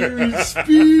water and spin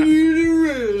it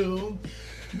around,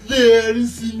 that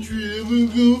is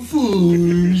centrifugal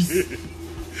force.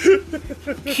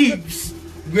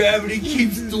 Gravity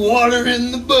keeps the water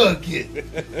in the bucket.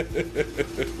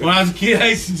 When I was a kid, I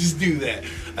used to just do that.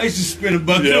 I used to spin a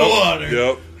bucket of water.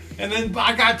 Yep. And then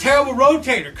I got terrible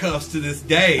rotator cuffs to this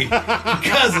day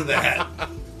because of that.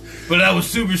 But I was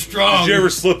super strong. Did you ever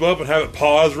slip up and have it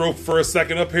pause for a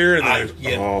second up here and then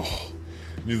Yeah.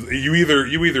 you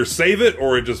either save it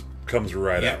or it just comes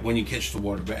right Yeah, out. when you catch the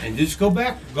water back. And just go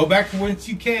back to whence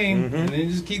you came, and then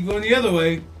just keep going the other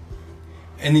way.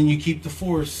 And then you keep the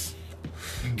force.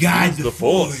 You guide the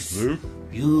force. Luke.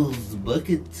 Use the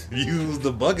bucket. Use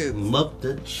the bucket. Mup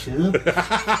that shit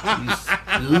up. You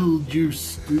spilled your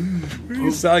stew. You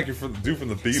sound like you're from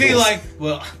the Beatles. See, like,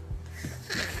 well,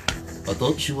 I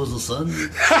thought she was a son.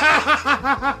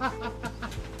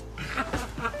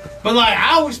 But like,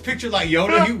 I always pictured like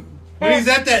Yoda. When he's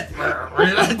at that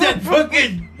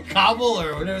fucking cobble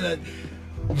or whatever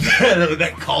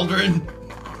that cauldron.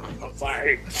 I'm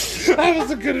sorry. That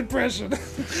was a good impression. What?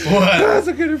 That's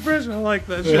a good impression. I like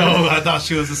that shit. No, I thought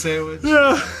she was a sandwich.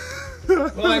 Yeah.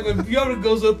 Well, like when Yoda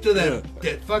goes up to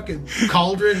that fucking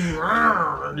cauldron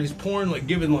and he's pouring, like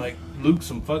giving like Luke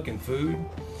some fucking food.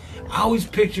 I always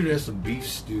pictured it as a beef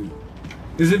stew.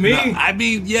 Is it me? No, I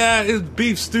mean, yeah, it's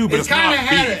beef stew, but it's kind not of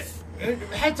had beef. it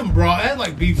had some broth. It had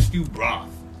like beef stew broth.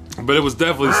 But it was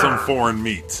definitely some foreign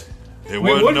meat. It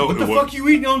Wait, wasn't. what the fuck you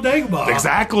eating on Dagobah?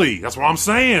 Exactly. That's what I'm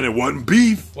saying. It wasn't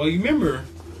beef. Well, you remember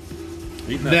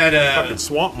Eating that fucking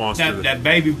swamp monster. that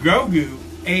baby Grogu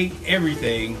ate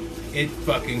everything it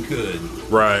fucking could.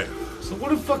 Right. So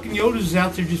what if fucking Yoda's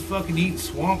out there just fucking eating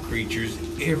swamp creatures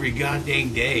every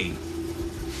goddamn day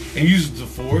and uses the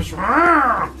force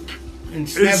and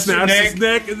snaps his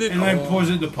neck and then pours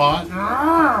it in the pot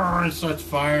and starts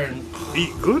firing.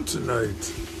 Eat good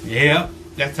tonight. Yep,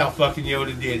 that's how fucking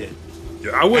Yoda did it.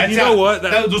 I wouldn't. That's You know how- what?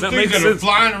 those that things makes that are sense.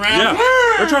 flying around.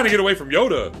 Yeah, they're trying to get away from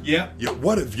Yoda. Yep, Yeah,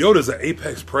 what if Yoda's an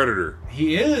apex predator?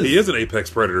 he is. He is an apex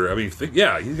predator. I mean, he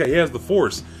has the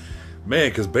force. Man,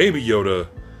 because Baby Yoda,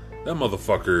 that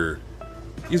motherfucker,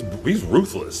 he's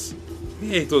ruthless.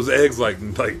 He ate those eggs like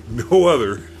no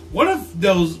other. What if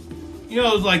those,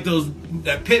 like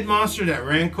that pit monster, that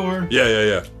Rancor?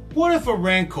 Yeah. What if a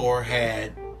Rancor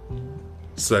had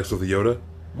Sex with a Yoda?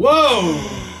 Whoa!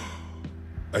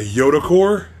 A Yoda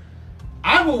core?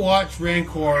 I will watch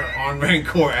Rancor on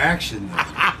Rancor action.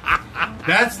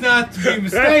 That's not to be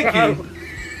mistaken.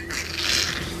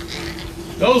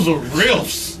 Those are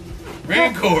reals.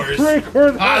 Rancors.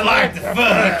 I like the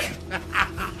fuck.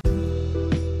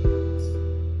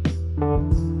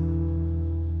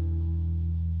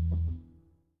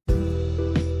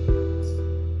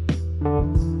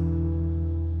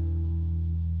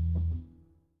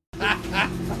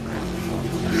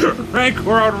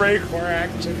 Rancor on Rancor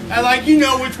action. I like,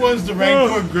 which one's the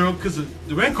Rancor girl, because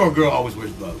the Rancor girl always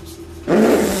wears bows. Or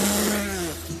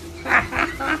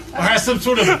has some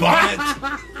sort of bonnet.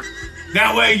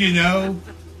 That way you know.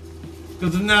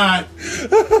 Because if not,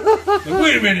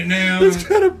 wait a minute now. It's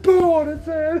got a bow on its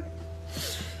head.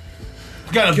 It's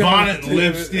got a bonnet and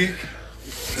lipstick.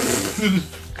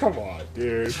 Come on,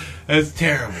 dude. That's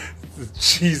terrible. It's a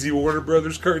cheesy Warner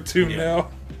Brothers cartoon now.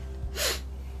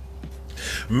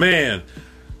 Man,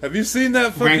 have you seen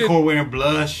that fucking... Rancor wearing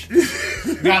blush.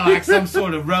 Got like some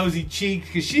sort of rosy cheeks,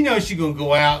 because she knows she's going to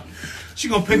go out. She's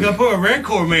going to pick up her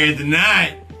Rancor man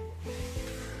tonight.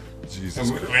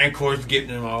 Jesus Christ. Rancor's getting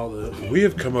them all the... We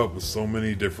have come up with so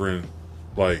many different,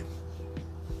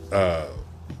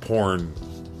 porn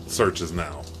searches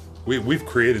now. We've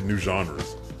created new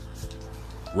genres.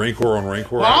 Rancor on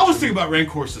Rancor. Well, I always think about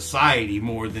Rancor Society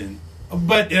more than...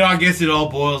 But I guess it all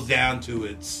boils down to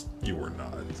its... You were not.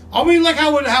 I mean, like,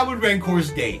 how would Rancors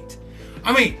date?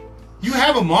 I mean, you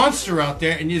have a monster out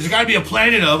there, and there's got to be a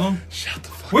planet of them. Shut the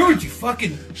fuck up. Where would you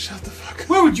fucking... Shut the fuck up.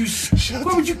 Where would you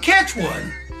catch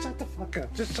one? Shut the fuck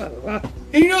up. Just shut up.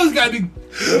 And there's got to be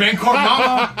Rancor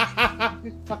Mama,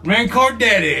 Rancor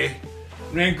Daddy,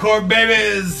 Rancor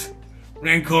Babies,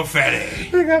 Rancor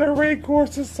Fatty. They got a Rancor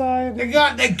Society. They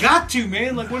got to,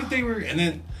 man. Like, what if they were... And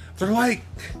then... They're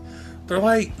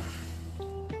like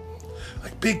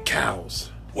big cows.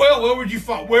 Well, where would you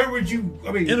find? Where would you?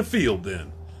 I mean, in a field.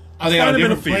 Then are they on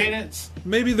different planets?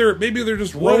 Maybe they're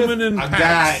just roaming in a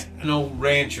packs. guy, an old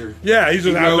rancher. Yeah, he's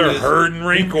just out there herding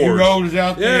Rancors. He rode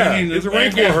out there. Yeah, he's a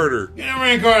Rancor herder. Get a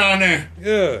Rancor on there.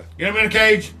 Yeah, get him in a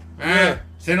cage. Yeah,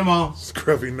 send them all.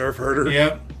 Scruffy Nerf herder.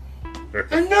 Yep, a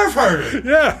Nerf herder.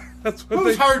 Yeah, that's what.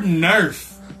 Who's herding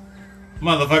Nerf?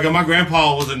 Motherfucker, my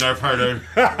grandpa was a Nerf herder.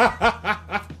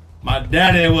 My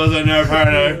daddy was a Nerf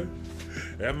herder.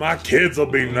 And my kids will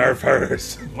be Nerf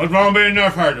herders. What's wrong with being a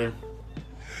Nerf herder?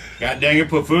 God dang it,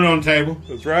 put food on the table.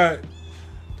 That's right.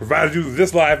 Provided you with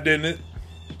this life, didn't it?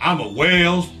 I'm a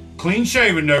well,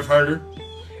 clean-shaven Nerf herder,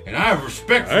 and I have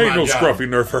respect for my job. I ain't no scruffy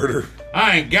Nerf herder.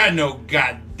 I ain't got no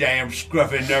goddamn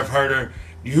scruffy Nerf herder.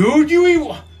 Who do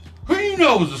you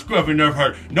know is a scruffy Nerf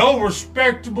herder? No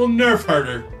respectable Nerf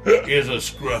herder is a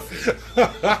scruffy.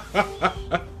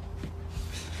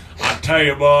 I tell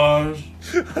you, boys.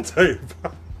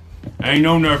 Ain't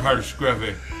no Nerf herder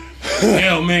scruffy.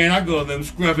 Hell, man, I go to them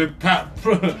scruffy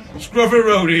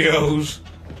rodeos.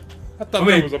 I thought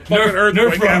that was a fucking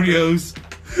earthquake. Nerf rodeos.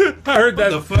 I heard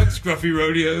that. What the fuck, scruffy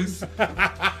rodeos?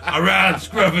 I ride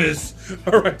scruffies. I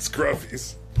ride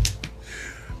scruffies.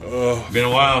 Been a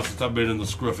while since I've been in the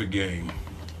scruffy game.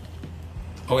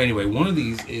 Oh, anyway, one of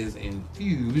these is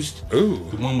infused. Ooh.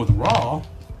 The one with raw.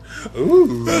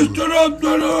 Ooh. I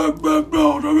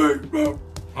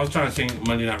was trying to sing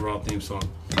Monday Night Raw theme song,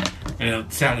 and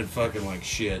it sounded fucking like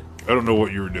shit. I don't know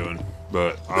what you were doing,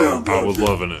 but I was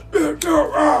loving it.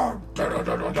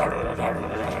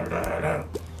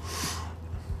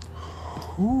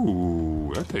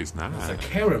 Ooh, that tastes nice. It's a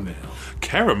caramel.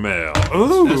 Caramel.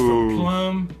 Ooh. That's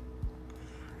from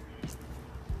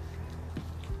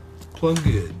Plum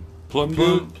Good. Plum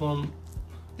Good? Plum.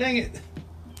 Dang it.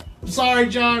 Sorry,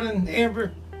 John and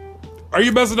Amber. Are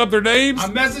you messing up their names?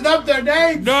 I'm messing up their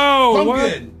names. No. Plum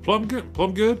what? Good. Plum Good?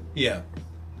 Plum Good? Yeah.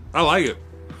 I like it.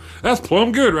 That's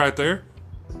Plum Good right there.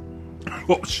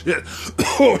 Oh, shit.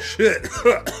 Oh, shit.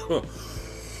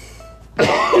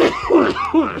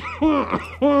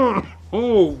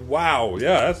 Oh, wow.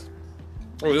 Yeah, that's...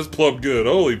 Oh, this Plum Good.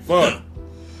 Holy fuck.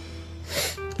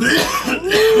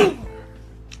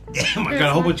 Damn, I got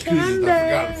a whole bunch of koozies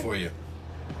I forgot for you.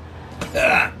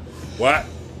 What?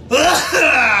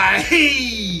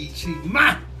 Hey, she's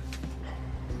mine.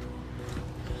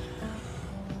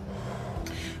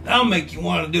 That'll make you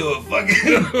want to do a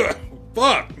fucking...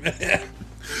 Fuck, man.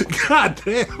 God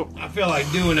damn. I feel like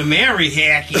doing a Mary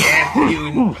hacky after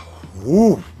you.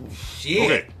 Woo. Shit.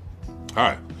 Okay. All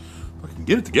right.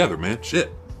 Get it together, man.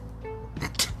 Shit.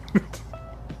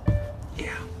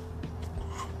 Yeah.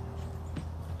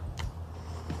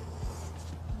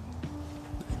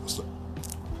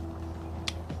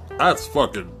 That's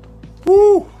fucking.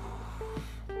 Woo!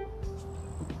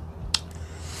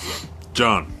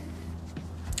 John.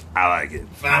 I like it.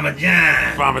 Farmer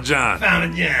John. Farmer John.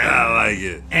 Farmer John. I like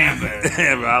it. Amber.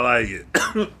 Amber, I like it.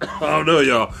 I don't know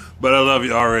y'all, but I love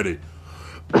you already.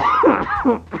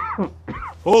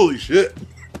 Holy shit.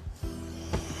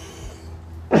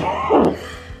 God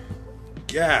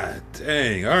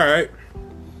dang. All right.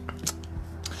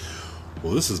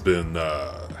 Well, this has been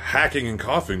Hacking and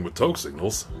Coughing with Toke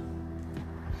Signals.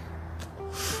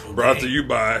 Brought to you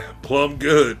by Plum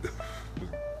Good.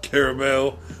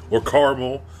 Caramel or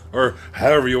caramel or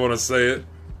however you want to say it.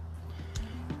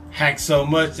 Hack so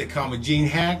much they call me Gene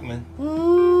Hackman.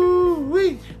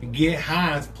 Ooh-wee. Get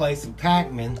high and play some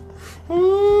Pac-Man.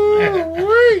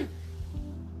 Ooh-wee.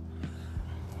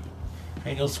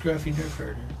 Ain't no scruffy nerf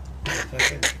herder.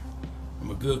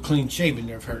 I'm a good clean shaven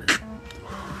nerf herder.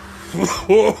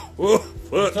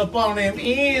 What's up on them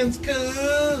ends, cuz?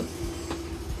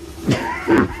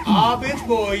 Aw, bitch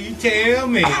boy, you tell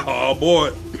me. Oh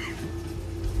boy.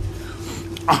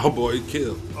 Oh boy, he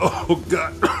killed. Oh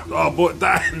god. Oh boy,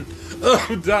 dying.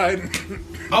 Oh, dying.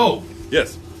 Oh,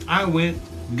 Yes. I went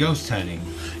ghost hunting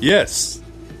Yes.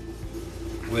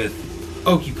 with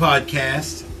Okie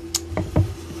Podcast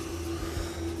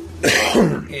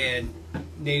and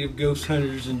native ghost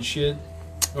hunters and shit,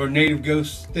 or native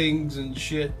ghost things and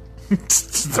shit.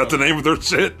 Is that the name of their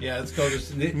shit? Yeah, it's called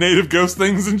just Native ghost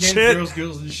things and shit?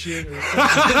 girls and shit. Or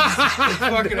it's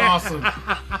fucking awesome.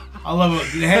 I love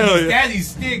it. It Hell has yeah.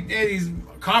 these these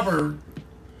copper,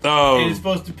 Oh. and it's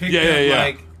supposed to pick yeah, up yeah, yeah.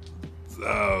 like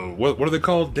What are they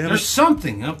called? Damn there's it.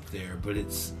 something up there, but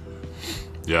it's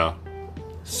Yeah.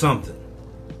 something.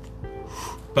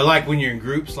 But like when you're in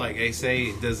groups, like they say,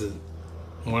 it doesn't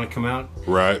want to come out.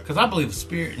 Right. Because I believe a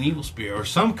spirit, an evil spirit, or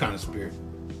some kind of spirit,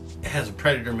 it has a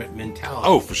predator mentality.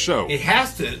 Oh, for sure. It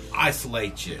has to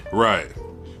isolate you. Right.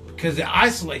 Because it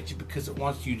isolates you because it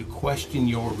wants you to question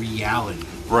your reality.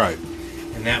 Right.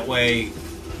 And that way,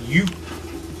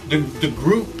 the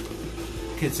group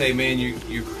can say, man, you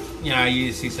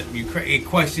see something, it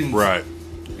questions. Right.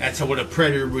 That's what a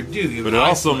predator would do. But it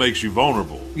also makes you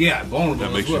vulnerable. Yeah, vulnerable.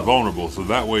 That makes as well. you vulnerable. So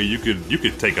that way you could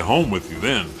take it home with you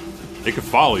then. It could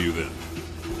follow you then.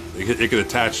 It could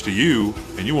attach to you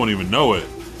and you won't even know it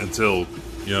until,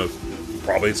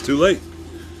 probably it's too late.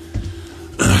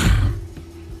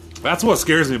 That's what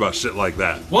scares me about shit like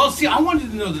that. Well, see, I wanted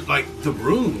to know that, like, the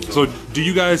rooms. So do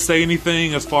you guys say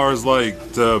anything as far as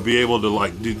like to be able to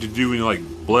like do any like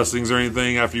blessings or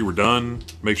anything after you were done?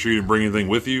 Make sure you didn't bring anything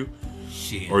with you?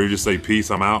 Shit. Or you just say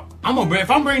peace, I'm out. If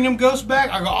I'm bringing them ghosts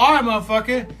back, I go, all right,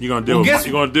 motherfucker. You're gonna deal with my ghost.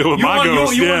 You wanna deal with my ghost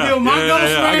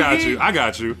I right got here? you. I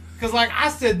got you. Because, like, I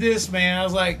said this, man. I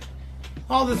was like,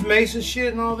 all this Mason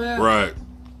shit and all that. Right.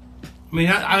 I mean,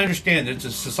 I understand that it's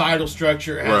a societal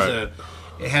structure.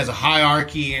 It has a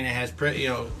hierarchy and it has,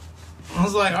 I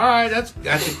was like, all right,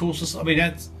 that's a cool society. I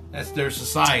mean, that's their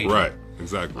society. Right.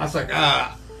 Exactly. I was like,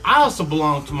 I also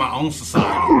belong to my own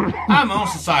society. I have my own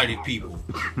society of people.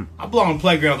 I belong to the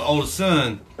playground with the oldest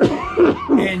son.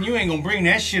 And you ain't gonna bring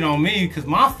that shit on me because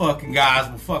my fucking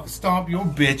guys will fucking stomp your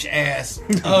bitch ass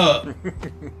up.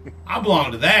 I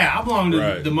belong to that. I belong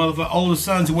to the motherfucking oldest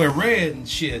sons who wear red and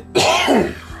shit.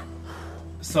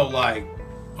 So, like,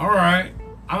 alright.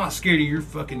 I'm not scared of your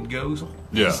fucking ghosts.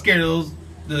 Yeah. I'm scared of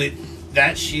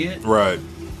that shit. Right.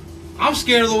 I'm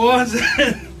scared of the ones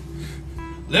that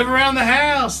live around the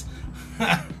house.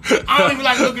 I don't even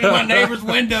like looking at my neighbor's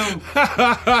window.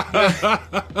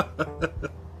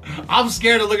 I'm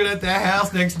scared of looking at that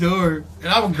house next door. And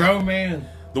I'm a grown man.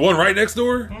 The one right next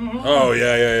door? Mm-hmm. Oh,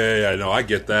 yeah. No, I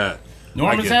get that.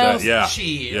 Norman's house? That. Yeah.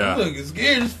 Shit. Yeah. I'm looking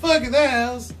scared as fuck at that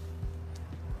house.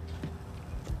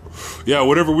 Yeah,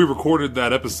 whenever we recorded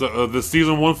that episode of the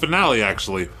season 1 finale,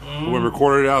 actually, when we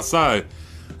recorded it outside,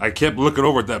 I kept looking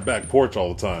over at that back porch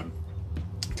all the time.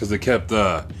 Because it kept,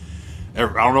 I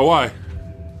don't know why.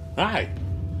 Hi.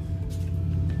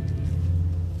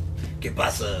 ¿Qué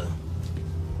pasa?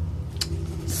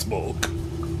 Smoke.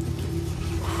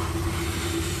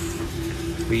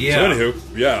 But yeah. So anywho,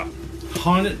 yeah.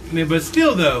 Haunted, I mean, but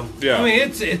still though. Yeah. I mean,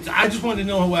 it's. I just wanted to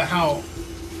know how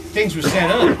things were set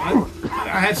up.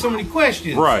 I had so many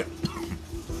questions. Right.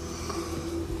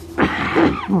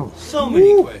 So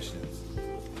many questions.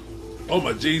 Oh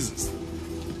my Jesus.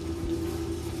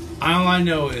 All I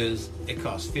know is it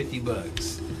costs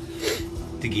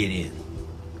 $50 to get in.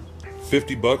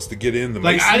 $50 to get in the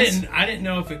Like Masons? I didn't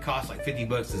know if it cost like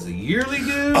 $50 as a yearly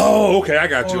dude. Oh, okay, I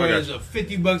got you. Or I got as you. a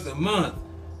 $50 a month.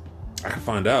 I can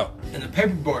find out. And the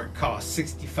paperwork cost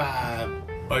 $65.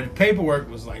 Or the paperwork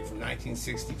was like from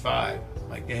 1965.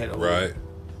 Like they had a Right.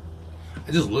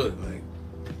 I just looked like.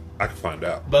 I can find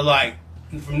out. But like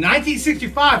from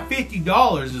 1965,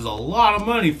 $50 is a lot of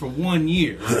money for 1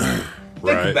 year. Think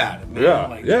Right. about it, man. Yeah,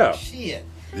 Like, yeah. shit.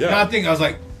 Yeah. I was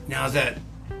like, now is that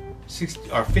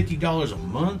 $60 or $50 a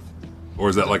month? Or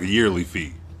is that like a yearly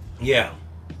fee? Yeah.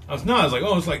 I was like,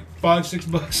 oh, it's like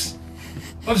 $5-6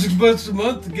 $5-6 a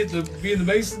month to get to be in the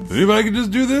Masons. Anybody can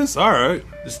just do this? All right.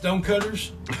 The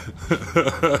Stonecutters.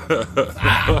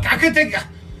 I could think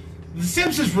the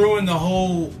Simpsons ruined the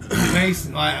whole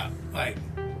Mason like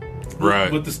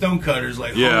Right. with the Stonecutters,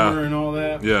 like Yeah. Homer and all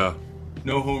that. Yeah.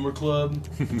 No Homer Club.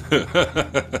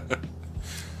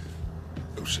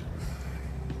 Oh, shit.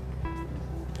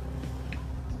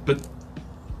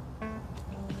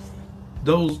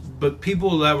 But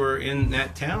people that were in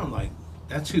that town, like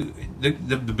that's who the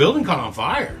building caught on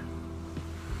fire.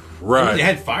 Right. They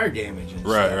had fire damage and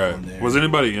Right, stuff on right. there. Was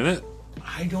anybody in it?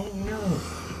 I don't know.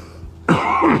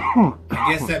 I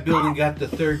guess that building got the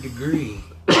 3rd degree.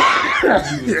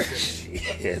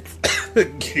 Shit.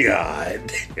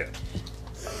 God.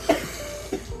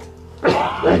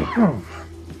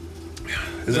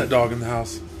 Is that dog in the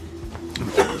house? Turn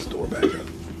this door back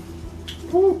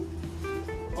up. Woo.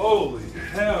 Holy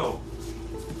hell.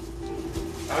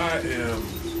 I am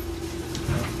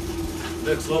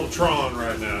next level Tron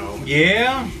right now.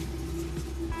 Yeah.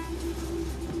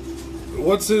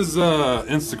 What's his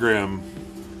Instagram?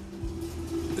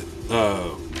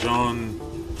 John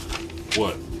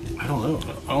what? I don't know.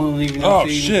 I don't even know Oh if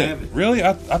they even shit. have it. Really?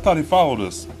 I thought he followed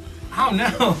us. I don't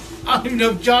know. I don't even know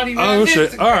if Johnny even Oh has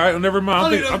shit. Instagram. Alright, well, never mind. I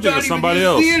I'm don't even know thinking if of Johnny somebody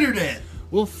even else. uses the internet.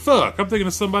 Well fuck. I'm thinking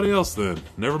of somebody else then.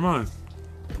 Never mind.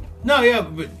 No, yeah,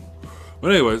 but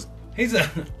But anyways, he's a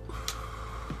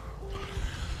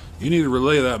you need to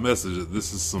relay that message that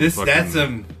this is some this. fucking, That's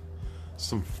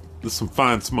this some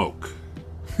fine smoke.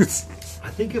 I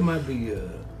think it might be.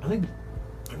 I think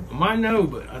I might know,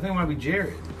 but I think it might be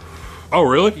Jared. Oh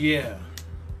really? Yeah,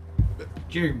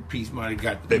 Jared Peace might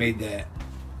have made that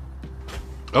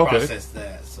Okay. process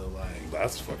that. So like,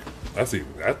 That's fucking that's even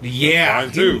that's yeah,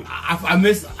 fine too.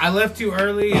 I left too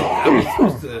early. And I was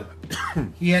supposed to.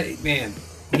 He had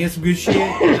some good shit.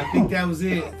 And I think that was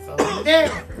it. So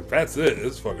yeah, If that's it,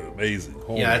 it's fucking amazing.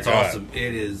 Oh yeah, my that's God. awesome.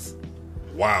 It is.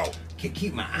 Wow. Can't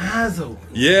keep my eyes open.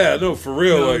 Yeah, no, for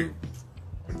real. No. Like,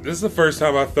 this is the first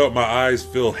time I felt my eyes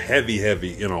feel heavy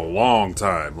in a long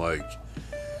time. Like,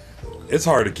 it's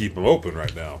hard to keep them open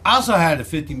right now. I also had a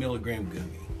 50 milligram gummy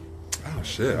Oh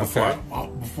shit! before Okay. I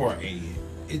ate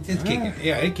it. It's kicking.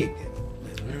 Yeah, it kicked in.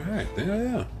 All right.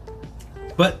 Yeah.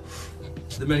 But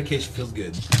the medication feels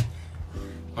good.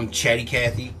 I'm chatty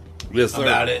Cathy Yes, sir.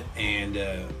 about it, and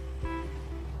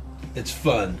it's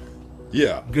fun.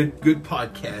 Yeah, Good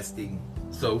podcasting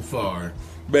so far.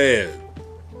 man.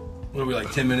 What are we,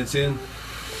 like 10 minutes in?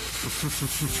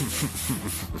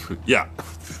 Yeah.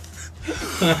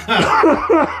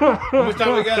 How much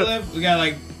time we got left? We got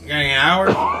an hour?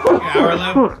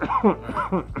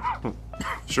 Left?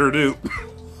 Sure do.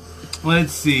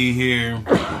 Let's see here.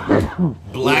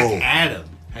 Black Whoa. Adam.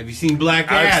 Have you seen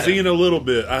Black Adam? I've seen a little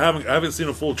bit. I haven't seen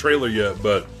a full trailer yet,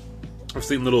 but I've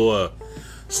seen little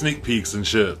sneak peeks and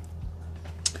shit.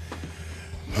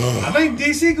 I think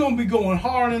DC gonna be going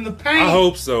hard in the paint. I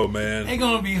hope so, man. They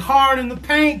gonna be hard in the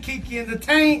paint, kick you in the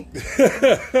tank.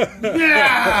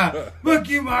 Yeah, look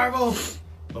you, Marvel.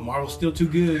 But Marvel's still too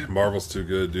good. Marvel's too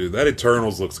good, dude. That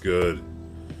Eternals looks good.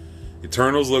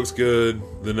 Eternals looks good.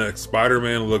 The next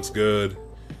Spider-Man looks good.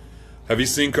 Have you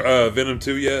seen Venom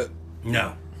 2 yet?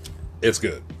 No. It's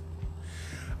good.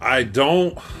 No, you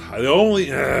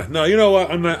know what?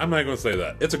 I'm not going to say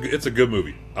that. It's a good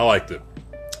movie. I liked it.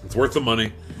 It's worth the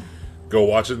money. Go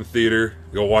watch it in the theater.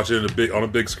 Go watch it on a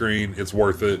big screen. It's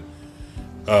worth it.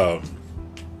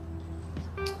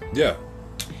 Yeah.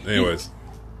 Anyways,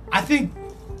 I think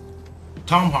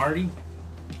Tom Hardy.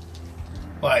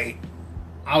 Like,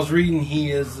 I was reading,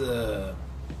 he is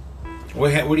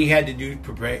what he had to do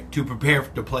to prepare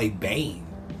to play Bane.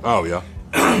 oh yeah.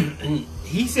 And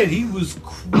he said he was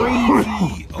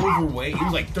crazy overweight. He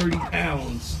was like 30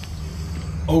 pounds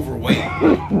overweight.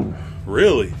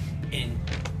 Really? And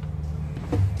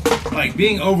like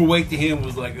being overweight to him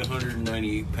was like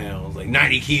 198 pounds. Like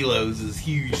 90 kilos is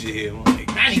huge to him.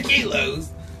 Like 90 kilos?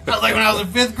 That was like when I was in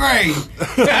 5th grade.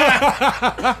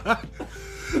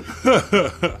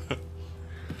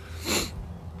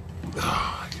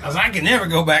 I was like, I can never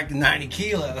go back to 90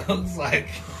 kilos. Like,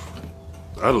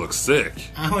 I'd look sick.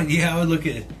 I would look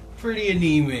at it pretty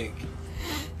anemic.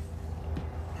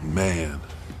 Man.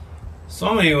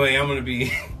 So anyway, I'm gonna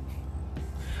be.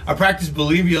 I practiced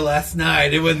bulimia last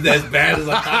night. It wasn't as bad as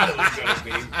I thought it was gonna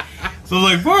be. So I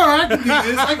was like, boy, I can do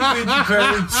this. I can beat your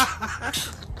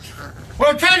parents. What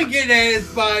I'm trying to get at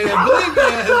is by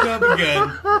bulimia has not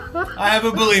begun. I have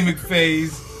a bulimic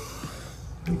phase.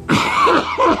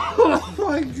 Oh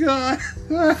my god.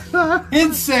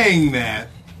 In saying that,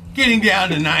 getting down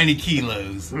to 90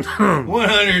 kilos,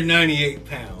 198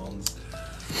 pounds.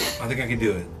 I think I can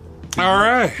do it. All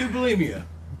right. To bulimia.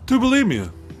 To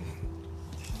bulimia.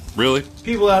 Really?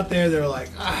 People out there, they're like,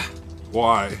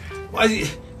 Why? why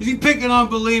is he picking on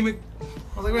bulimic?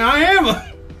 I was like, man, I am.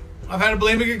 I've had a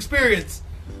bulimic experience.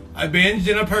 I binged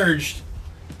and I purged.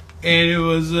 And it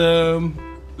was, all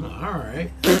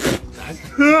right.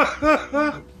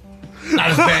 Not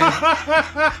as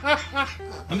bad.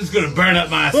 I'm just going to burn up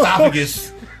my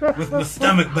esophagus with my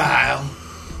stomach bile.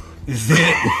 Is it?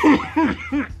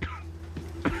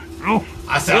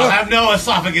 I said, I'll have no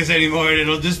esophagus anymore, and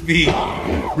it'll just be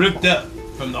ripped up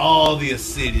from all the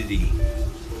acidity.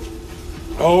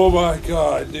 Oh my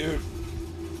god, dude.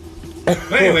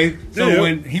 But anyway, so Yeah.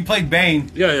 when he played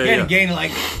Bane, Yeah, he had yeah. to gain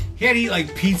he had to eat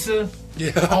like pizza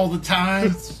all the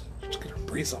time. Just gonna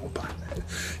breeze all by that.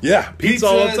 Yeah, pizza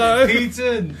all the time.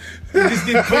 Pizza, and he just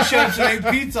did push-ups and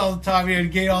ate pizza all the time. He had to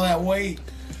gain all that weight.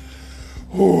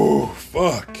 Ooh,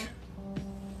 fuck.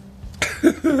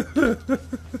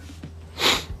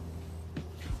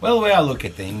 Well, the way I look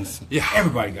at things, Yeah.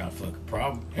 everybody got a fucking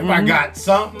problem. Everybody got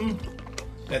something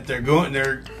that they're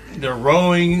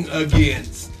rowing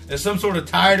against. There's some sort of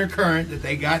tide or current that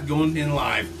they got going in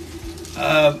life.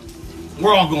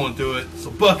 We're all going through it, so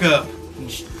buck up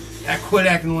and quit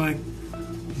acting like a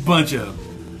bunch of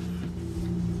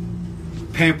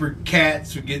pampered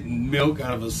cats who are getting milk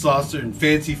out of a saucer and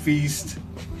fancy feast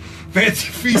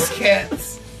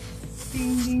cats.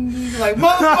 Ding, ding, ding. Like,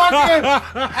 motherfucker,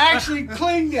 actually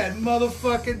clean that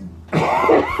motherfucking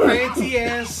fancy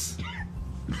ass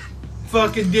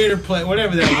fucking dinner plate,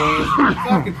 whatever that was.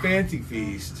 Fucking fancy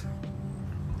feast.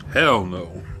 Hell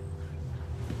no.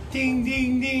 Ding,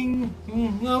 ding, ding.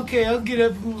 Okay, I'll get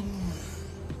up.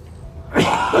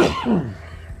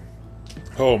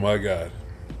 Oh my god.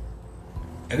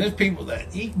 And there's people that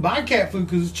buy cat food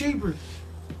because it's cheaper.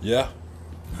 Yeah.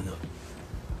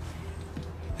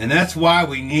 And that's why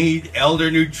we need elder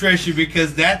nutrition,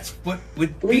 because that's what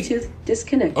would be. Bluetooth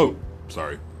disconnected. Oh,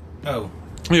 sorry. Oh.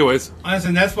 Anyways.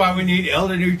 Listen, that's why we need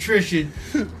elder nutrition,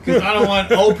 because I don't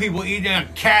want old people eating out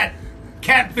of cat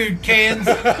food cans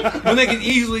when they can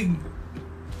easily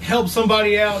help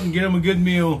somebody out and get them a good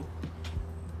meal.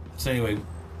 So anyway,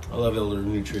 I love elder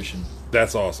nutrition.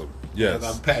 That's awesome. Yes.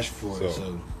 I'm passionate for it. So.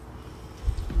 So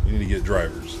You need to get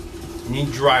drivers.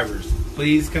 need drivers.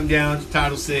 Please come down to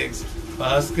Title VI,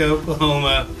 Huska,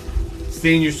 Oklahoma,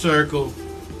 Senior Circle.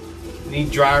 Need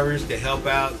drivers to help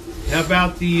out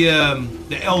the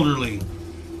elderly,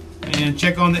 and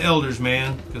check on the elders,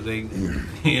 man, because they,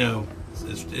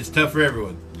 it's tough for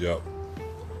everyone. Yep.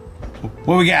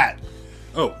 What we got?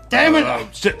 Oh. Damn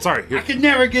it. Shit, sorry. Here. I could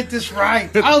never get this right.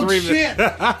 Oh 3 shit!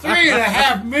 minutes.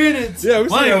 3.5 minutes. Yeah, we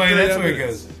Well, still got anyway, that's 3.5 where it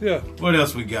minutes. goes. Yeah. What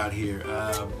else we got here?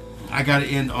 I got to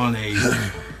end on a.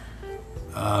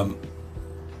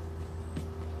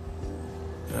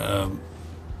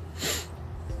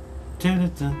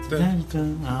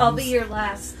 I'll be your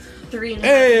last 3.5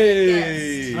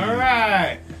 Hey! guest. All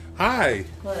right. Hi.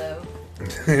 Hello.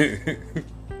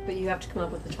 But you have to come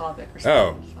up with a topic or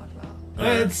Oh. something to talk about.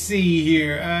 Let's see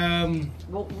here.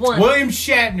 Well, one. William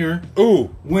Shatner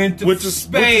Ooh. went to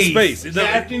space. Is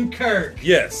that- Captain Kirk.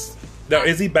 Yes. Now,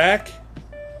 is he back?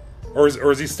 Or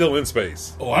is he still in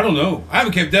space? Oh, I don't know. I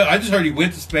haven't kept up. I just heard he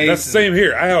went to space. That's the same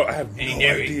here. I have And he no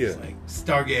never. idea. It's like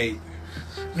Stargate.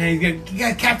 Man, he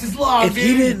got Captain's log. If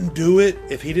he didn't do it,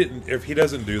 if he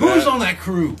doesn't do that, Who's on that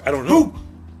crew? I don't know.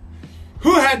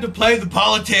 Who had to play the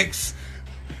politics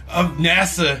of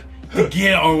NASA to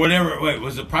get or whatever? Wait,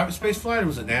 was it private space flight or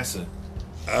was it NASA?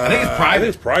 I think it's I private.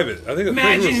 think it's private. I think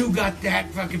Imagine it who was, got that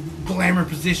fucking glamour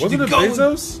position. wasn't to it go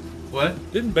Bezos?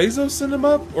 What? Didn't Bezos send him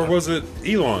up, or was it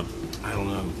Elon? I don't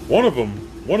know. One of them.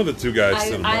 One of the two guys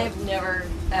sent him I up. have never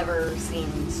ever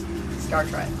seen Star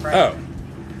Trek. Right? Oh.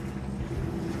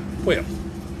 Well.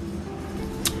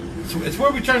 It's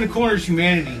where we turn the corner as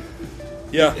humanity.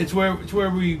 Yeah. It's where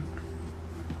we.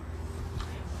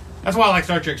 That's why I like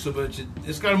Star Trek so much.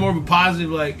 It's got more of a positive,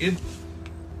 like it.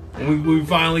 When we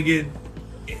finally get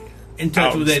in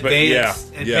touch Out with in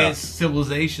advanced yeah.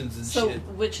 civilizations and So, shit.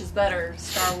 which is better,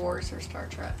 Star Wars or Star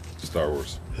Trek? Star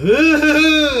Wars.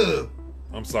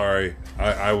 I'm sorry. I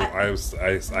have to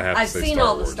I've say seen Star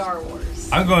all Wars. the Star Wars.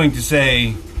 I'm going to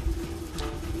say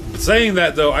Saying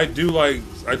that though, I do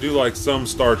like some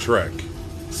Star Trek,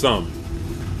 some,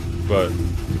 but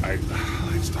I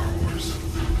like Star Wars.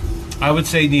 I would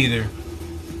say neither.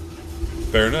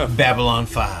 Fair enough. Babylon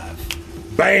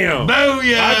 5. Bam!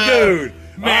 Booyah! Dude!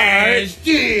 Man, Alright.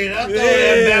 shit! I thought Yeah.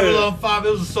 that Babylon 5, it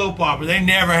was a soap opera. They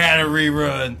never had a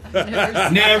rerun.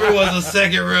 Never was a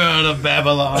second run of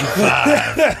Babylon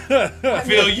 5.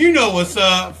 Phil, you know what's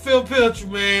up. Phil Pilcher,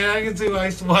 man. I can see who I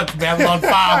used to watch Babylon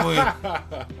 5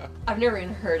 with. I've never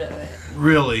even heard of it.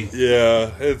 Really?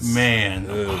 Yeah, it's Man.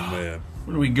 Oh man.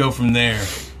 Where do we go from there?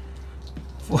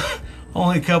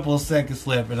 Only a couple of seconds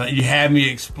left, and you had me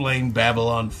explain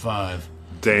Babylon 5.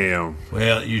 Damn.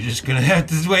 Well, you're just going to have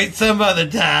to wait some other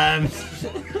time.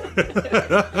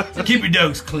 So keep your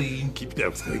dogs clean. Keep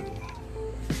that clean.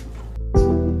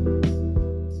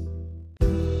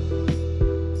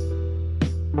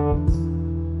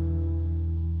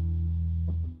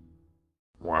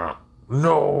 Wow.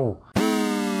 No.